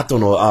 I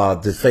don't know.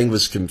 The thing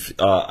was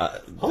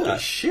Holy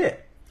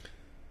shit!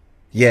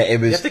 yeah, it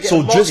You was. have to get So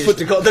a mortgage just for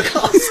to go to the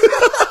course.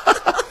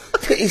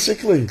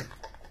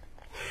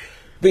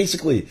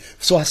 basically.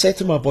 So I said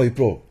to my boy,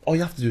 bro, all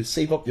you have to do is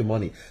save up your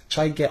money.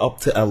 Try and get up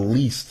to at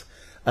least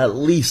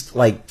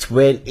like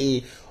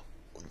 20.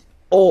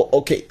 Oh,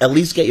 okay. At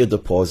least get your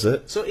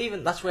deposit. So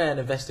even that's where an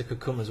investor could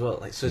come as well.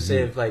 Like, so say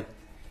if like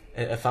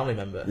a family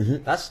member,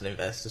 that's an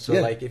investor. So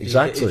Yeah, like if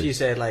exactly. you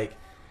said like,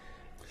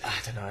 I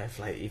don't know, if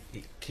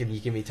can you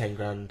give me 10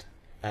 grand?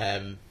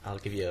 I'll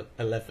give you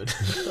 11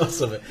 or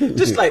something.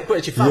 Just like put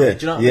it to your family. Yeah, Do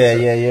you know what I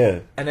mean? yeah.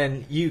 And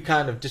then you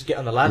kind of just get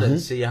on the ladder and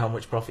see how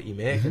much profit you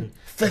make, and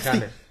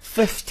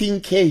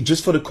 15k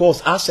just for the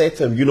course. I said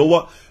to him, you know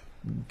what?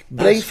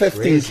 Bring That's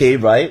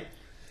 15k, right?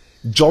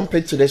 Jump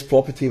into this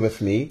property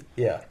with me,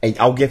 Yeah. and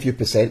I'll give you a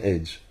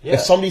percentage. Yeah.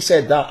 If somebody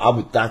said that, I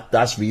would.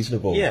 That's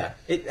reasonable. Yeah.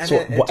 So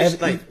It whatever.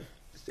 just like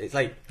it's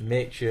like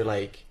makes you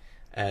like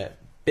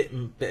bit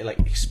of like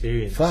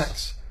experience.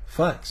 Facts.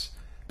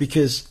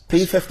 Because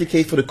paying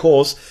 50k for the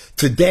course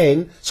to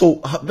then, so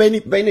when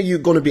are you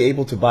going to be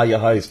able to buy your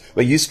house?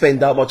 When you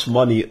spend that much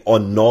money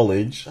on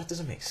knowledge? That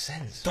doesn't make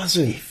sense.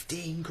 Doesn't.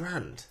 15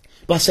 grand.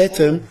 But I said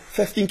to him,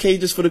 15k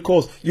just for the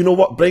course. You know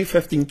what? Bring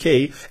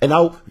 15k, and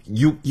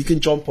you can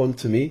jump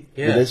onto me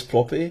with Yeah. this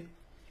property.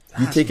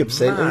 You That's take a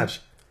percentage.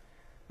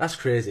 mad. That's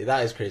crazy.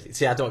 That is crazy.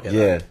 See, I don't get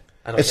Yeah. that.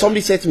 I don't If get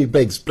somebody said to me,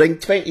 Biggs, bring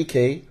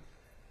 20k,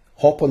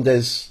 hop on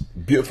this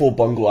beautiful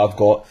bungalow I've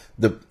got,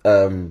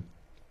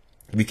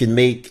 we can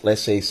make,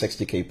 let's say,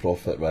 60k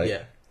profit, right?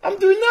 Yeah. I'm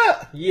doing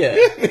that. Yeah.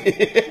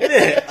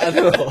 Yeah, I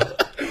know.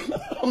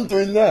 I'm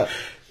doing that.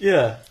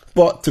 Yeah.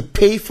 But to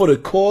pay for the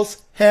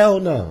course, hell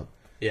no.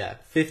 Yeah,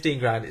 15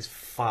 grand is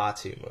far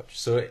too much.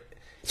 So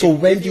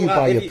When do you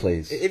buy your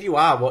place? If you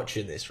are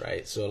watching this,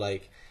 right? So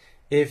like,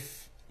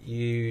 if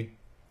you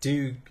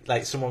do,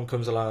 like, someone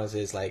comes along and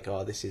says like,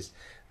 oh, this is,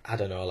 I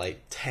don't know,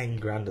 like 10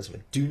 grand or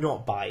something, do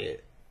not buy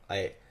it.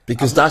 Like,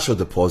 Because that's your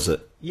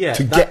deposit. yeah,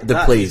 To get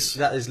the place.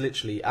 That is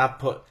literally, I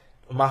put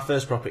my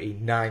first property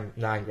nine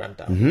grand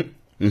down.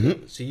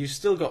 So you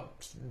still got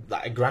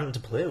like £1,000 to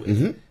play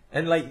with,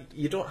 and like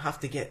you don't have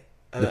to get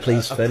The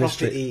place a finished.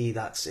 property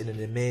that's in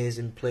an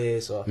amazing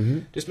place, or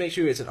just make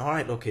sure it's an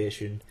alright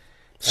location.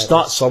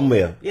 Start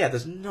somewhere. Yeah,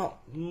 there's not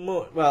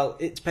much. Well,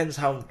 it depends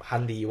how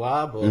handy you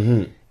are,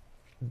 but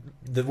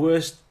the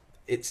worst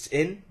it's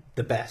in,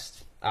 the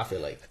best. I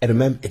feel like. And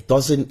remember, it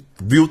doesn't,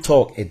 real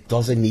talk, it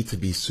doesn't need to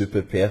be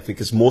super perfect,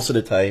 because most of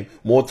the time,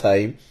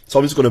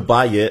 someone's going to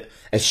buy it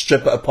and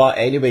strip it apart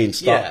anyway and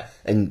start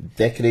and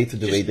decorate it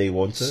the way they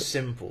want it.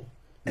 Simple.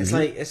 It's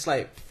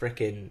like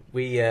freaking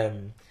we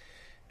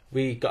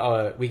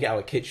get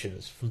our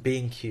kitchens from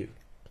B&Q.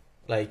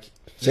 Like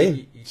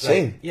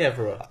Same. Yeah,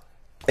 bro.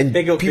 And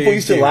Big up people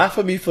used to B&Q. laugh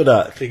at me for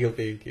that. Big up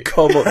B&Q.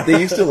 Come on,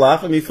 they used to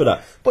laugh at me for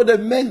that. But they're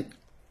meant.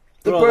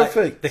 They're Bro, like,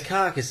 perfect. the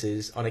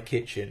carcasses on a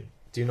kitchen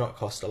do not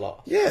cost a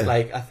lot. Yeah.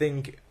 Like, I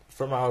think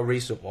from our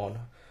recent one,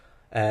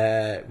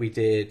 we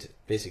did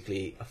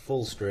basically a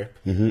full strip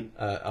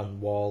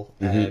on wall,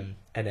 and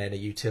then a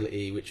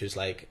utility, which was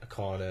like a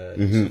corner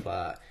and stuff like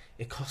that.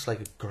 It cost like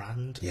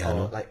 $1,000 I or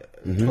know. like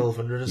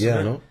 1,200 or something. Yeah,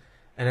 I know.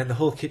 And then the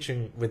whole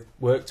kitchen with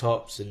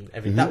worktops and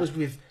everything. That was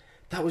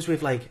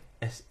with like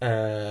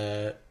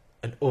an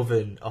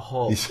oven, a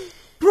hob.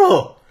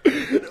 Bro,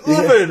 an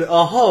oven,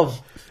 a hob.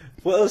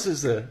 What else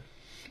is there?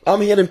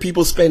 I'm hearing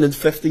people spending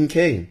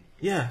 15k.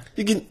 Yeah.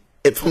 You can,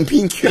 from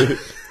B&Q,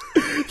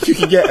 you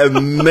can get a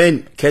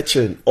mint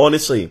kitchen.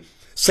 Honestly,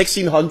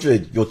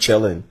 1,600, you're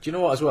chilling. Do you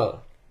know what as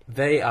well?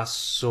 They are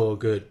so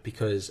good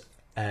because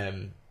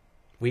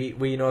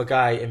we know a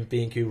guy in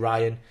B&Q,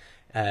 Ryan,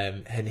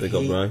 and Big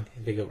up Ryan.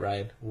 Big up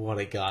Ryan. What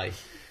a guy.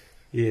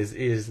 He is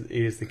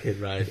the kid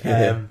Ryan.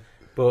 Yeah.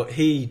 But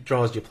he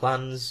draws your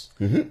plans,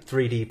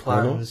 3D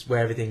plans, where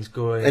everything's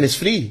going. And it's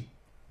free.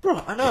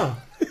 Bro, I know.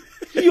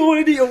 You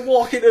only need to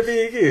walk into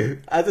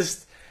B&Q. I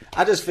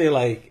just feel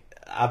like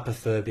I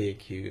prefer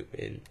B&Q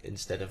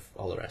instead of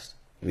all the rest.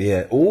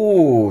 Yeah.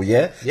 Oh,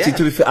 yeah. Yeah. See,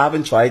 to be fair, I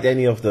haven't tried I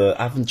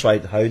haven't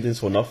tried Howdens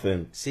for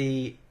nothing.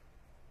 See,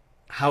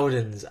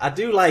 Howdens. I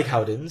do like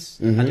Howdens.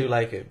 I do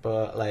like it,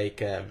 but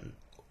like,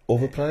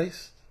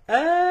 Overpriced?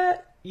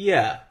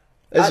 yeah.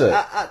 Is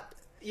it?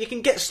 You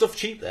can get stuff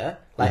cheap there.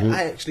 Like,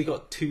 I actually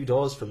got 2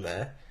 doors from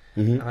there,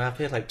 and I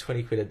paid like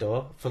 20 quid a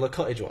door for the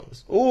cottage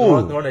ones.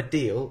 Ooh. They're on a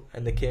deal,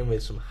 and they came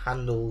with some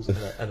handles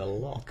and a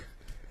lock.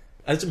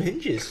 And some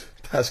hinges.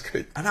 That's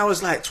good. And I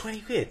was like,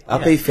 20 quid? I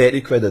pay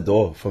 30 quid a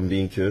door from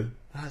B&Q.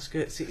 That's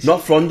good. See,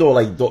 Not front door,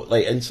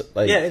 like inside.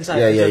 Like, yeah, inside.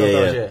 Yeah,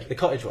 Yeah. The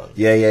cottage ones.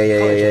 Yeah.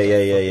 Cottage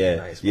ones are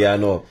nice, Yeah, I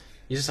man. know.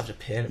 You just have to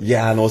paint it.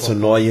 Yeah, I know, it's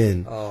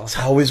annoying. Oh. So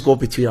I always go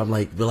between, I'm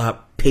like, will I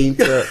paint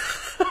it?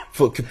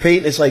 For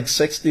paint is like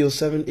 60 or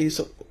 70,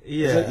 so.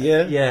 Yeah.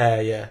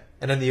 Yeah.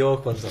 And then the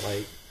oak ones are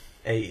like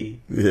 80.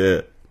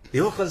 Yeah. The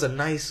oak ones are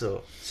nice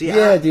though. See,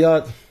 Yeah, they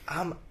are.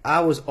 I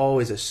was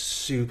always a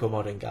super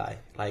modern guy.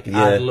 Like,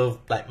 Yeah. I love,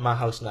 like, my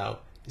house now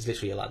is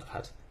literally a lad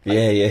pad. Like,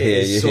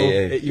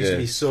 It used to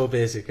be so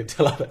basic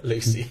until I met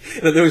Lucy.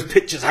 And there was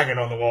pictures hanging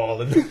on the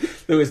wall, and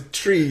there was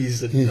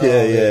trees, and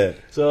Yeah.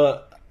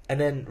 So, and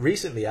then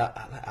recently,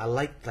 I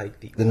liked like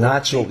the oak,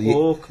 natural, the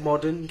oak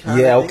modern kind.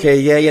 Yeah, of thing. okay,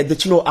 yeah.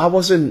 Did you know, I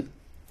wasn't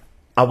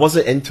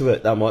into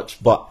it that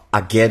much, but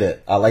I get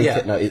it. I like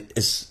it now.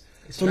 It's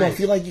I don't know, I nice.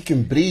 feel like you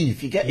can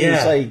breathe. You get Yeah.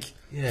 it's like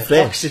Yeah,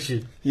 fresh.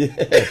 oxygen. Yeah.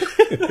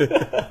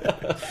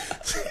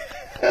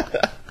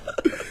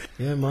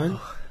 Yeah, man.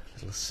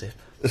 Little sip.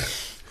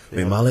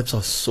 Wait, my lips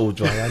are so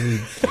dry. I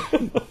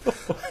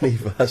need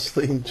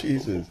Vaseline.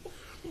 Jesus.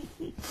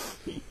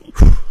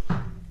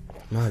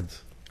 Mad.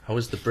 How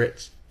was the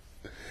Brits?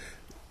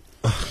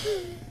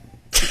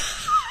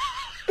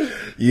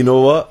 You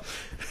know what?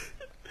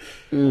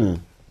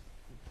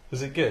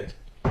 Was it good?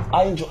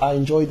 I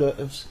enjoyed it.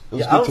 It was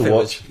Your good to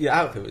watch. Your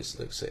outfit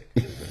looks sick.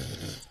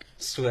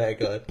 Swear to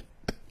God.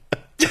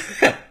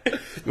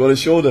 You want to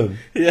show them?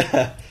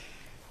 Yeah.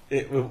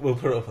 We'll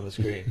put it up on the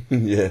screen.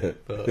 Yeah.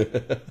 But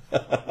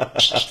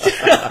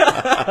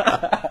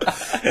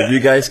If you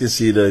guys can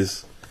see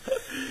this.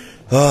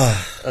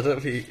 I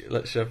don't think.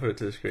 Let's show it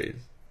to the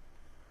screen.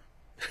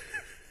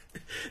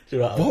 Do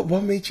you know what?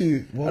 What made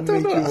you? What I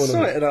don't made know. you I want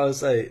saw it to? and I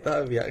was like, that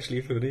would be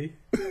actually funny.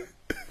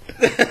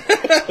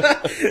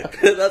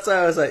 That's why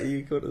I was like,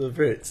 you go to the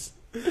Brits.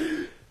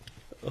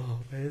 Oh,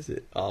 where is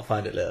it? Oh, I'll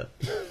find it later.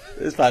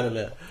 Let's find it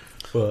later.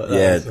 But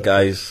Yeah, was,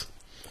 guys.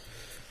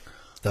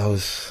 That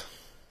was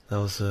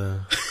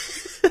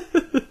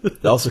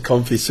That's a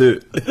comfy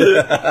suit.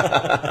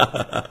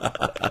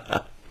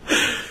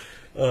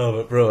 Oh,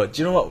 but bro,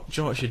 do you know what? Do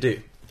you know what we should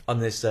do on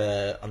this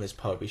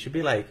pod? We should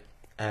be like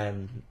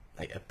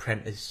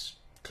apprentice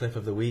clip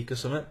of the week or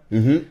something.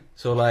 Mm-hmm.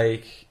 So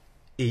like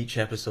each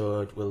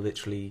episode, we'll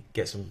literally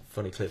get some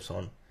funny clips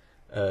on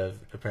of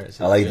apprentices.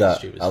 I like doing that.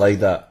 stupid I like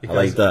stuff. that. I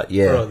like that.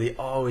 Yeah. Bro, they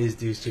always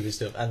do stupid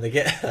stuff, and they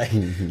get like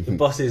the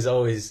bosses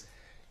always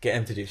get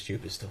them to do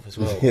stupid stuff as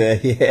well. Yeah.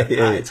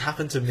 It's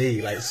happened to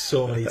me like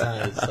so many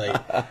times.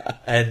 Like,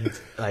 and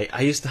like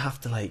I used to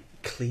have to like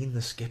clean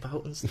the skip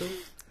out and stuff.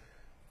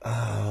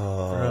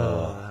 Oh,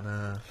 Bro, I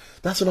know.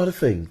 that's another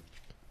thing.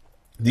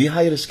 Do you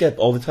hire a skip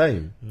all the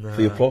time No.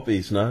 for your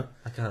properties? No,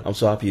 I can't. I'm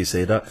so happy you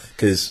say that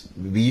because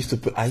I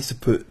used to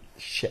put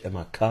shit in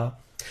my car,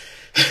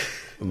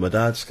 in my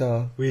dad's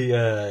car. We've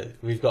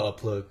got a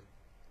plug.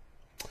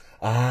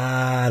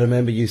 Ah, I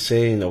remember you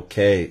saying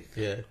okay.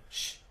 Yeah.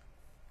 Shh.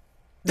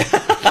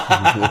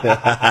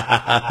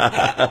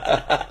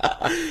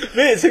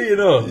 Mate, it's who you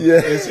know.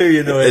 Yeah. It's who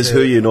you know. It's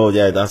who you know.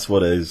 Yeah, that's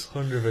what it is.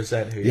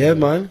 100% who you Yeah, know.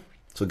 man.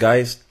 So,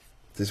 guys,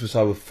 this was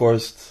our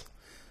first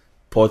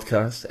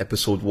podcast,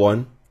 episode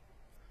 1.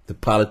 The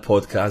Pallet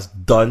podcast,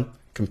 done,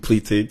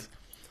 completed.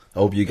 I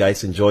hope you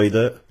guys enjoyed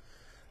it.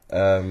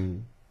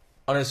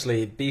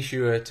 Honestly, be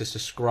sure to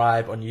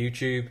subscribe on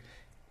YouTube,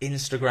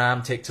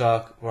 Instagram,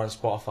 TikTok, or on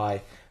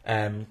Spotify.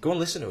 Go and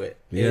listen to it.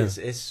 Yeah.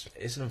 It's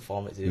an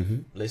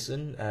informative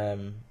listen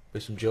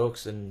with some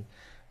jokes, and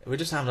we're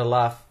just having a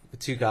laugh with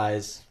two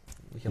guys.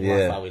 We can Yeah.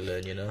 laugh how we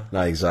learn, you know.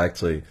 Nah,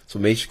 exactly. So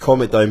make sure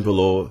comment down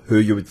below who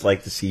you would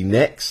like to see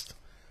next,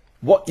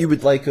 what you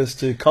would like us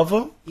to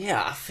cover.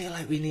 Yeah, I feel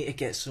like we need to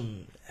get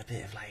a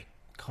bit of like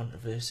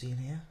controversy in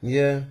here.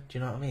 Yeah. Do you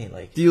know what I mean?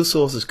 Like, Deal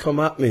sources,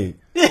 come at me.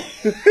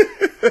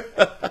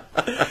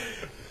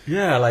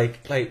 yeah, like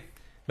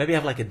maybe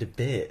have like a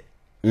debate.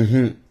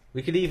 Mm-hmm.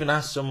 We could even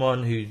ask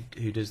someone who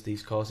does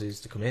these courses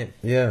to come in.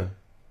 Yeah.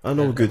 I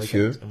know a good we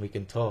few. and we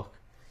can talk.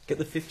 Get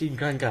the 15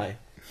 grand guy.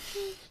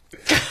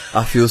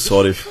 I feel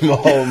sorry for him.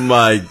 Oh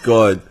my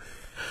god.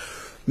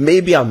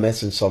 Maybe I'm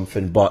missing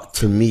something, but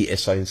to me it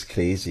sounds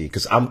crazy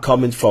because I'm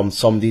coming from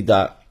somebody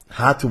that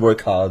had to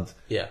work hard,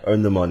 Yeah.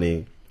 earn the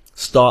money,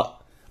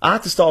 I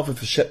had to start off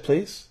with a shit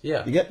place.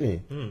 Yeah. You get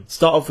me?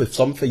 Start off with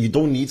something. You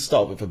don't need to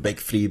start with a big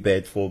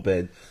 3-bed,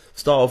 4-bed.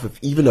 Start off with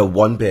even a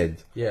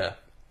 1-bed. Yeah.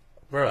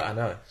 Bro, I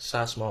know.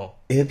 Start small.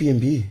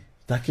 Airbnb.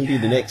 That can be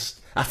the next.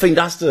 I think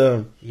that's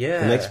the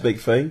next big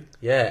thing.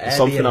 Yeah,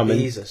 Something I'm in.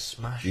 Airbnbs are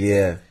smash.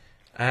 Yeah.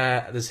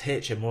 There's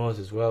HMOs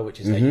as well, which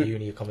is like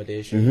uni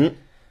accommodation. Mm-hmm.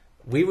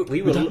 We Would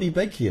were that be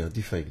big here, do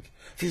you think?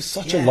 It's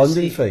such a Yeah,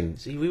 London thing.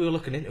 See, we were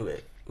looking into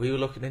it.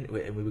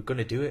 And we were going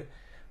to do it,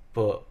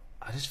 but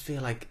I just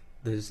feel like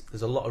there's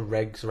a lot of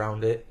regs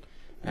around it.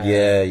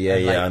 Yeah,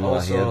 and, like, I know, I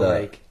also, hear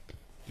that. like,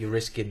 you're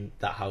risking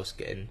that house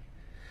getting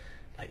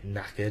like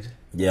knackered.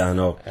 Yeah, I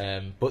know.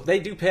 But they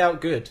do pay out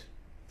good.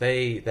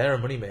 They're a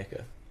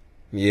moneymaker.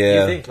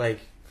 Yeah. You think like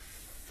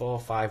 4 or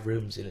 5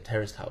 rooms in a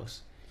terraced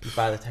house. You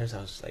buy the terraced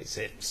house like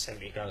say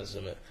 70 grand or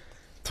something.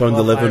 Turn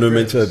the 4 or 5 living room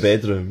into a rooms.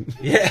 bedroom.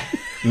 Yeah.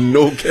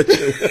 No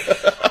kitchen.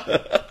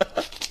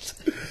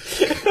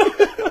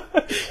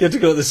 You have to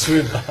go to the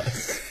swim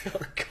baths. Oh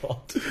god.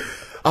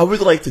 I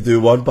would like to do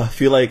one, but I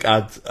feel like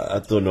I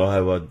don't know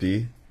how I'd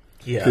be.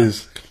 Yeah.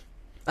 Because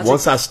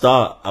once I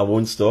start, I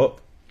won't stop.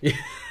 Yeah.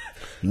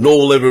 No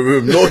living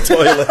room, no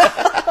toilet.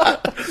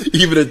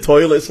 Even a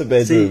toilet's a See,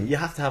 bedroom. you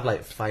have to have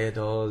like fire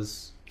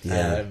doors.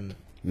 Yeah.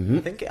 I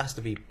think it has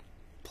to be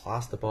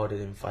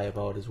plasterboarded and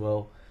fireboard as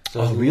well.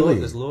 So Oh, there's really?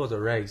 There's loads of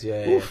regs,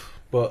 yeah.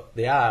 But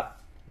they are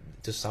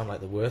just sound like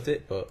they're worth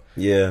it. But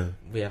Yeah.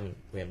 we haven't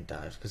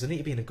dived because they need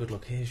to be in a good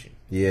location.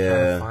 Yeah.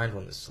 Trying to find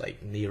one that's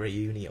like near a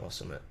uni or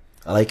something.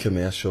 I like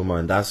commercial,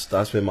 man. That's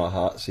where my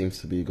heart seems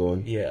to be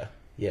going. Yeah.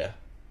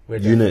 We're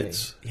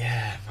Units. definitely-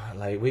 Yeah, man.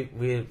 Like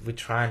we're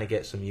trying to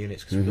get some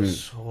units because we've got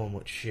so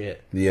much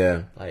shit.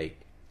 Yeah. Like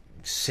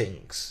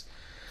sinks.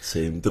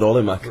 Same. They're all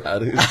in my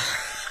car.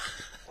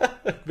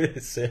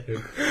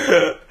 Same.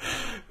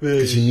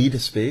 Because you need a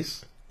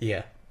space.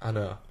 Yeah, I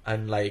know.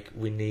 And like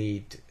we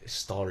need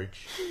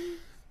storage.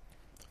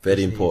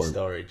 Very We need important.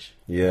 storage.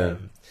 Yeah.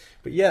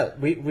 But yeah,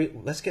 we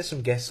let's get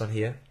some guests on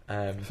here.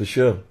 For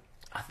sure.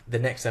 The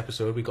next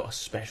episode we got a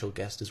special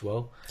guest as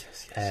well.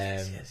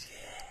 Yes.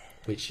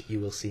 Which you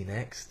will see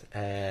next.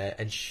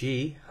 And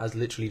she has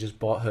literally just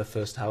bought her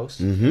first house.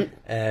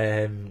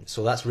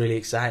 So that's really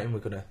exciting. We're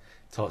gonna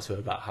talk to her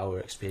about how her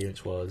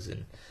experience was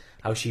and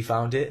how she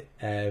found it.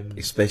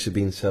 Especially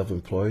being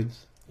self-employed.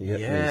 You get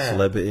me? Yeah.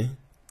 Celebrity.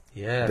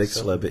 Yeah, Big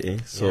so- celebrity.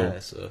 So, yeah,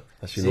 so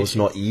as you see know, if it's she-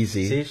 not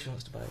easy. See if she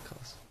wants to buy a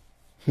course.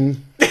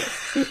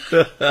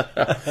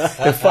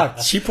 In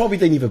fact, she probably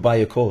didn't even buy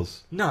a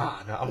course. No,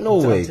 No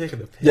I'm way. taking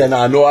the piss. Yeah, no,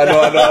 I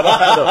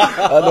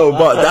know,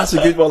 but that's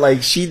a good one. Like,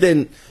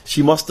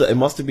 it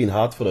must have been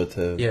hard for her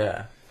to.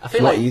 Yeah. I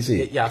feel not like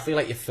easy. Yeah, I feel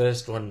like your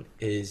first one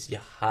is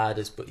your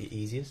hardest but your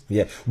easiest.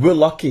 Yeah, we're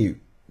lucky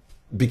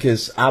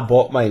because I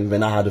bought mine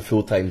when I had a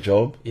full-time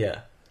job. Yeah.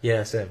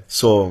 Yeah, same.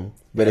 So,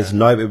 whereas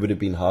now it would have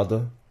been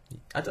harder.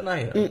 I don't know.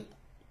 You know.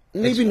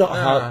 maybe not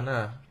hard.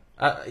 No.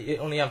 You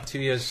only have 2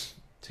 years.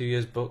 2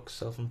 years books,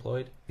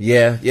 self-employed.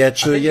 Yeah,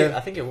 true. I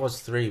think it was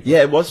 3. But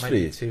Yeah, it was might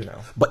 3. be 2 now.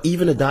 But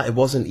even at that, it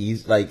wasn't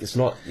easy. Like, it's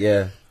not.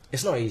 Yeah,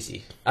 It's not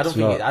easy. I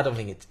don't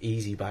think it's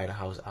easy buying a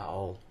house at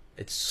all.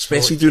 It's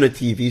especially doing a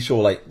TV show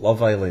like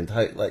Love Island.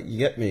 How, like, you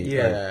get me?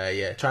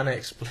 Yeah. Trying to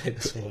explain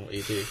to someone what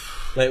you do.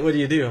 Like, what do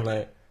you do?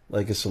 I'm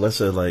like a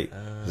solicitor. Like,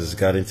 this is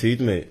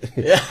guaranteed, mate.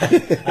 yeah.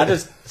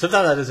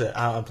 Sometimes I just say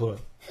I'm employed.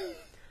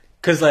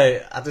 Cause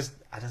like I just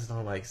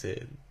don't like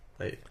saying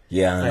like.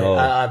 Yeah, I like, know.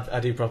 I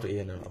do property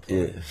and I'm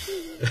employed.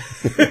 Yeah.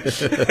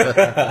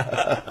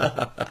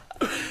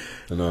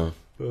 I know.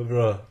 But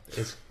bro,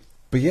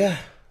 But yeah,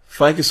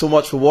 thank you so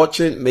much for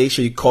watching. Make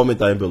sure you comment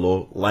down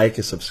below, like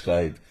and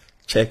subscribe.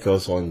 Check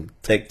us on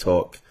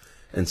TikTok,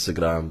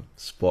 Instagram,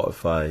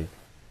 Spotify,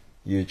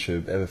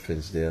 YouTube.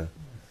 Everything's there.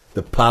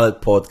 The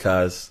Pallet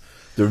Podcast,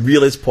 the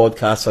realest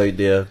podcast out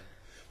there.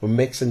 We're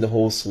mixing the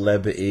whole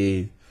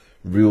celebrity,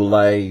 real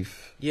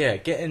life. Yeah,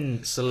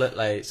 getting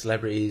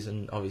celebrities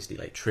and obviously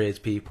like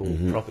tradespeople,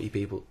 property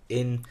people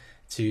in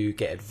to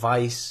get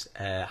advice,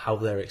 how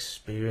their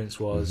experience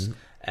was,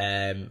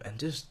 and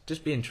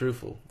just being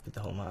truthful with the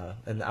whole matter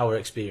and our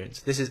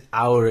experience. This is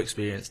our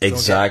experience.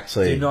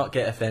 Exactly. Do not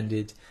get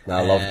offended.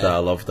 I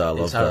love that.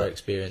 It's our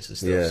experience and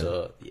stuff. Yeah.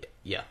 So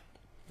yeah,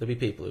 there'll be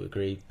people who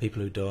agree,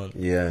 people who don't.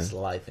 Yeah. It's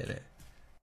life in it.